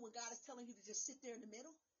go to when God is telling you to just sit there in the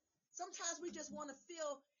middle? Sometimes we just want to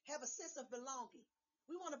have a sense of belonging.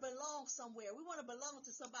 We want to belong somewhere. We want to belong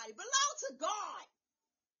to somebody. Belong to God.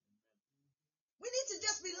 We need to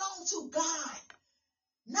just belong to God,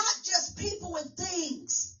 not just people and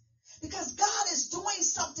things, because God is doing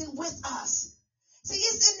something with us. See,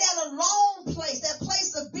 it's in that alone place, that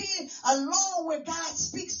place of being alone, where God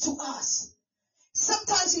speaks to us.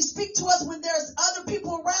 Sometimes he speaks to us when there's other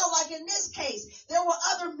people around, like in this case. There were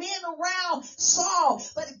other men around Saul,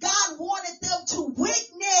 but God wanted them to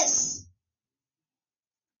witness.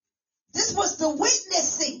 This was the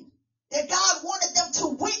witnessing that God wanted them to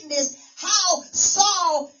witness, how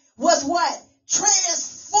Saul was what?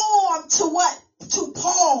 Transformed to what? To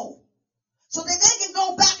Paul. So that they can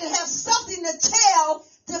go back and have something to tell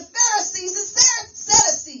the Pharisees and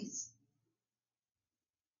Sadducees.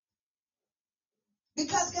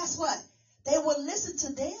 Because guess what? They would listen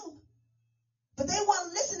to them, but they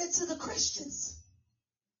weren't listening to the Christians.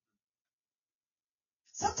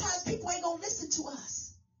 Sometimes people ain't going to listen to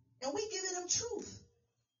us, and we giving them truth.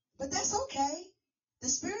 But that's okay. The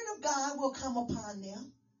Spirit of God will come upon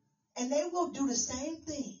them, and they will do the same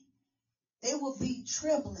thing. They will be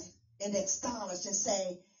trembling and astonished and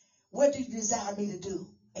say, what do you desire me to do?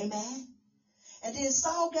 Amen. And then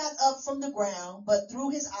Saul got up from the ground, but through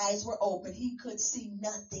his eyes were open, he could see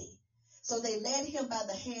nothing. So they led him by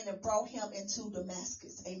the hand and brought him into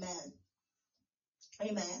Damascus. Amen.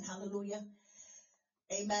 Amen. Hallelujah.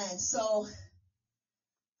 Amen. So,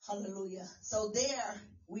 hallelujah. So there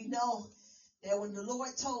we know that when the Lord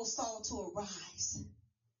told Saul to arise,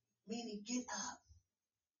 meaning get up,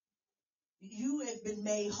 you have been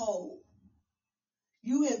made whole.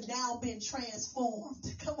 You have now been transformed.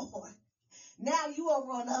 Come on. Now you are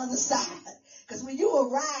on the other side. Because when you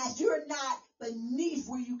arise, you're not beneath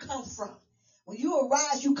where you come come from. When you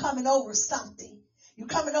arise, you coming over something. You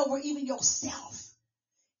coming over even yourself.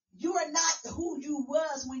 You are not who you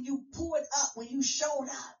was when you pulled up, when you showed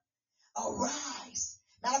up. Arise.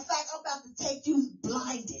 Matter of fact, I'm about to take you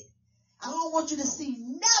blinded. I don't want you to see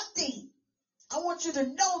nothing. I want you to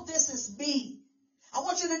know this is me. I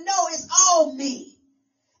want you to know it's all me.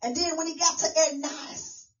 And then when he got to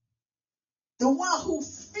Ananias, the one who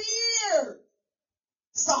feared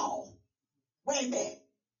Saul. Wait a minute.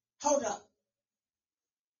 Hold up.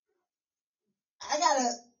 I gotta,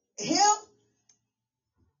 him?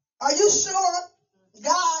 Are you sure?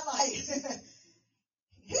 God, like,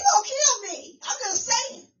 he don't kill me. I'm just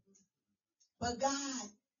saying. But God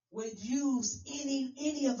would use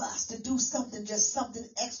any of us to do something, just something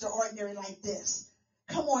extraordinary like this.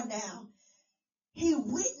 Come on now. He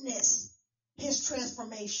witnessed his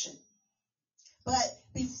transformation. But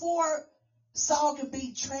before Saul could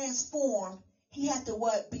be transformed, he had to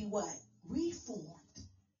be what? Reformed.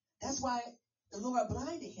 That's why the Lord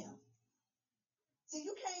blinded him. See,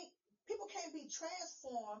 people can't be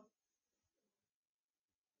transformed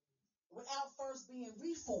without first being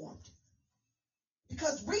reformed.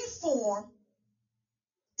 Because reform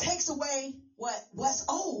takes away what's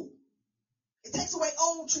old. It takes away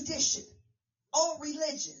old tradition, old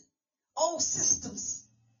religion, old systems,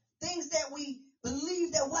 things that we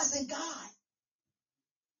believed that wasn't God.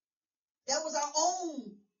 That was our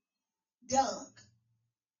own dung.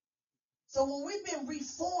 So when we've been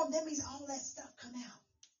reformed, that means all that stuff come out.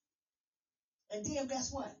 And then guess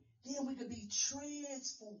what? Then we could be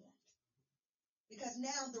transformed. Because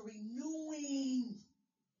now the renewing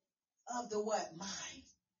of the what? Mind.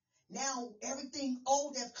 Now everything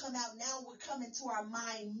old that come out, now we're coming to our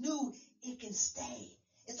mind new. It can stay.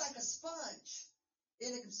 It's like a sponge.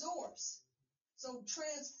 It absorbs. So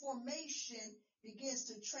transformation begins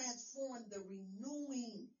to transform the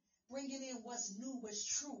renewing, bringing in what's new, what's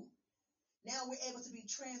true. Now we're able to be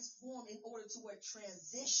transformed in order to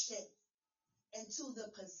transition into the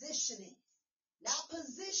positioning. Not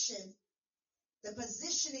position. The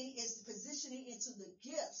positioning is positioning into the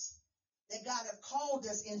gifts that God have called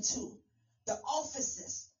us into, the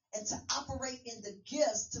offices, and to operate in the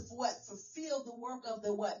gifts to what? Fulfill the work of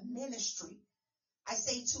the what? Ministry. I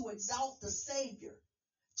say to exalt the Savior,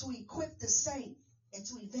 to equip the saint, and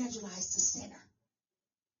to evangelize the sinner.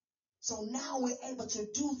 So now we're able to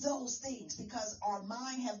do those things because our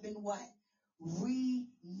mind have been what?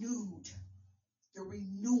 Renewed. The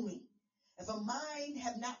renewing. If a mind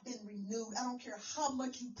have not been renewed, I don't care how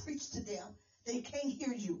much you preach to them, they can't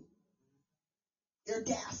hear you. They're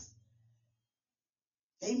deaf.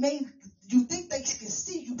 You think they can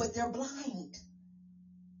see you, but they're blind.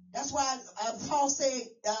 That's why Paul said,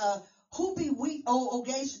 who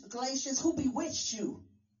bewitched, Galatians, who bewitched you?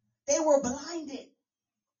 They were blinded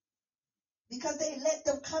because they let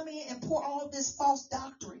them come in and pour all this false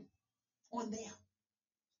doctrine on them.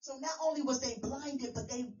 So not only was they blinded, but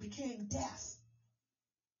they became deaf.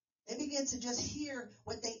 They began to just hear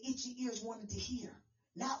what their itchy ears wanted to hear,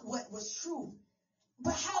 not what was true.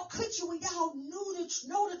 But how could you when y'all know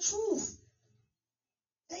the truth?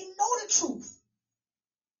 They know the truth.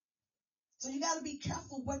 So you got to be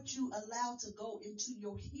careful what you allow to go into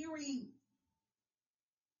your hearing,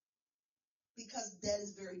 because that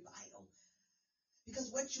is very vital. Because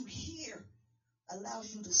what you hear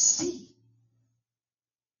allows you to see.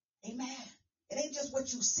 Amen. It ain't just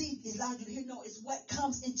what you see is allowed you to hear. No, it's what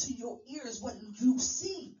comes into your ears, what you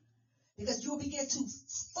see. Because you'll begin to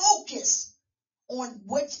focus on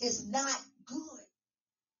what is not good.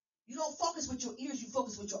 You don't focus with your ears, you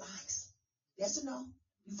focus with your eyes. Yes or no?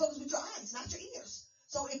 You focus with your eyes, not your ears.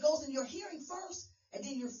 So it goes in your hearing first, and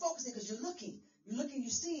then you're focusing because you're looking. You're looking,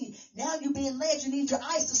 you're seeing. Now you're being led. You need your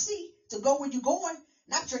eyes to see, to go where you're going.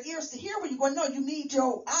 Not your ears to hear where you're going. No, you need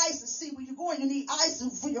your eyes to see where you're going. You need eyes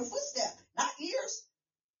for your footstep, not ears.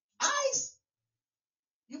 Eyes.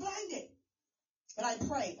 You're blinded. But I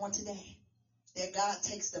pray on today that God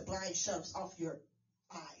takes the blind shutters off your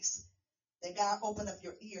eyes. That God open up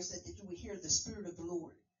your ears so that you will hear the Spirit of the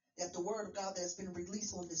Lord. That the word of God that has been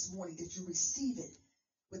released on this morning, that you receive it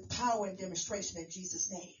with power and demonstration in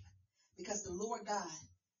Jesus' name. Because the Lord God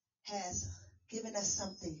has given us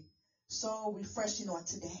something so refreshing on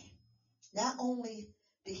today. Not only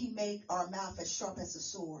did he make our mouth as sharp as a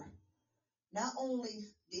sword, not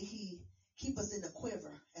only did he keep us in the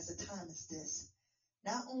quiver as a time as this,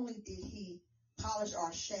 not only did he polish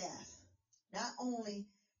our shaft, not only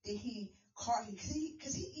did he carve,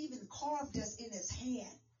 because he even carved us in his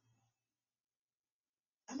hand.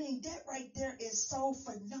 I mean, that right there is so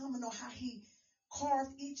phenomenal, how he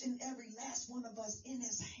carved each and every last one of us in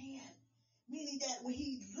his hand. Meaning that when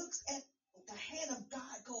he looks at the hand of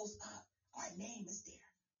God goes up, our name is there.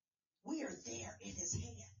 We are there in his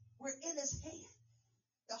hand. We're in his hand.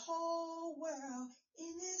 The whole world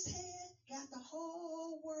in his hand. Got the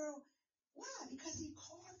whole world. Why? Because he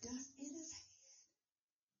carved us in his hand.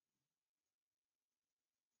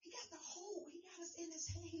 He got us in his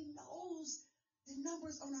hand. He knows the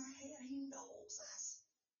numbers on our hair. He knows us.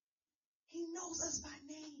 He knows us by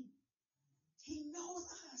name. He knows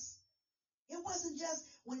us. It wasn't just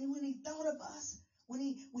when he thought of us, when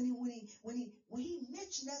he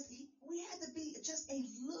mentioned us, we had to be just a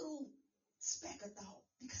little speck of thought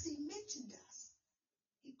because he mentioned us.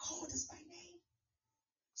 He called us by name.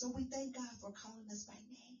 So we thank God for calling us by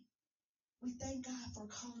name. We thank God for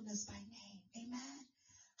calling us by name. Amen.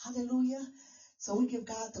 Hallelujah. So we give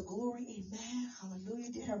God the glory. Amen. Hallelujah.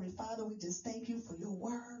 Dear Heavenly Father, we just thank you for your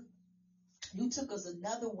word. You took us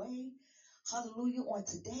another way. Hallelujah. On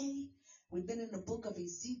today, we've been in the book of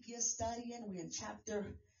Ezekiel studying. We're in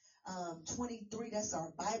chapter 23. That's our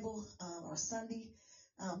Bible, our Sunday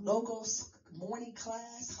Logos morning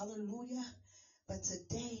class. Hallelujah. But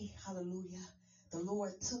today, hallelujah, the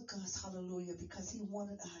Lord took us, hallelujah, because he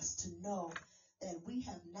wanted us to know that we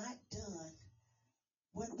have not done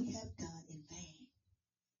what we have done in vain.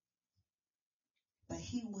 But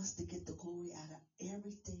he wants to get the glory out of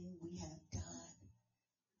everything we have done.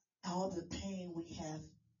 All the pain we have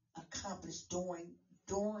accomplished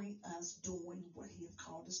during us doing what he has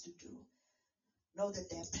called us to do. Know that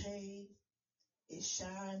pain is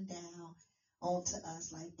shining down onto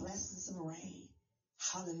us like blessings of rain.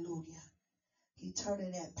 Hallelujah. He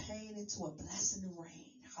turning that pain into a blessing of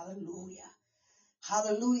rain. Hallelujah.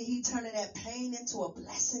 Hallelujah. He turning that pain into a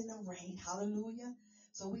blessing of rain. Hallelujah.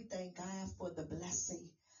 So we thank God for the blessing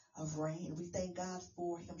of rain. We thank God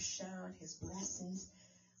for him sharing his blessings.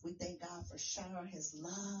 We thank God for sharing his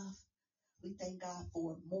love. We thank God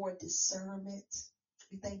for more discernment.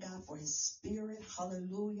 We thank God for his spirit.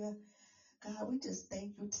 Hallelujah. God, we just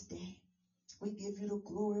thank you today. We give you the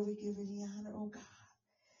glory. We give you the honor, oh God.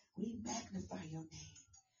 We magnify your name.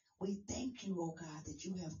 We thank you, oh God, that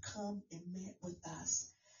you have come and met with us.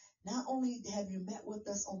 Not only have you met with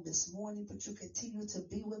us on this morning, but you continue to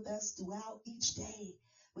be with us throughout each day.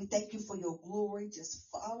 We thank you for your glory, just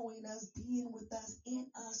following us, being with us, in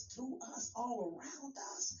us, through us, all around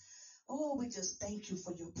us. Oh, we just thank you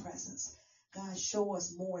for your presence. God, show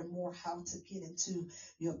us more and more how to get into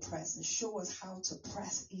your presence. Show us how to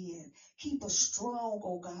press in. Keep us strong,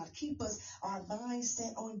 oh God. Keep us, our mind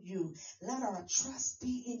set on you. Let our trust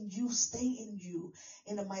be in you, stay in you.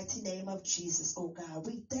 In the mighty name of Jesus, oh God.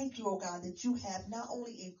 We thank you, oh God, that you have not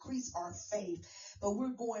only increased our faith, but we're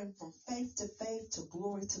going from faith to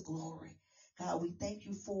glory to glory. God, we thank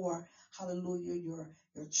you for, hallelujah,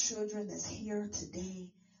 your children that's here today.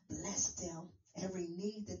 Bless them. Every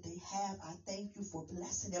need that they have, I thank you for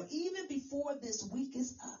blessing them. Even before this week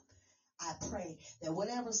is up, I pray that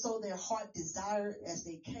whatever so their heart desired as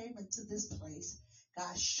they came into this place,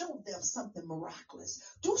 God, show them something miraculous.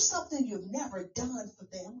 Do something you've never done for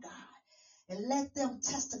them, God. And let them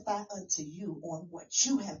testify unto you on what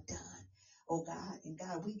you have done, oh God. And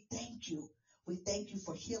God, we thank you. We thank you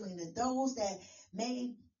for healing. And those that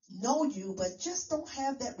may know you, but just don't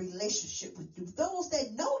have that relationship with you. Those that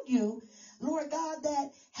know you, Lord God, that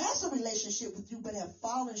has a relationship with you, but have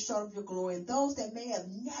fallen short of your glory. And those that may have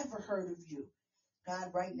never heard of you. God,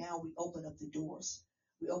 right now we open up the doors.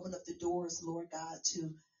 We open up the doors, Lord God,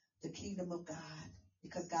 to the kingdom of God.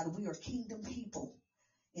 Because, God, we are kingdom people.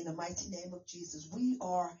 In the mighty name of Jesus, we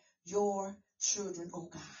are your children, oh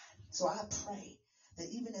God. So I pray that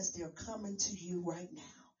even as they're coming to you right now,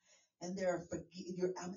 and I'm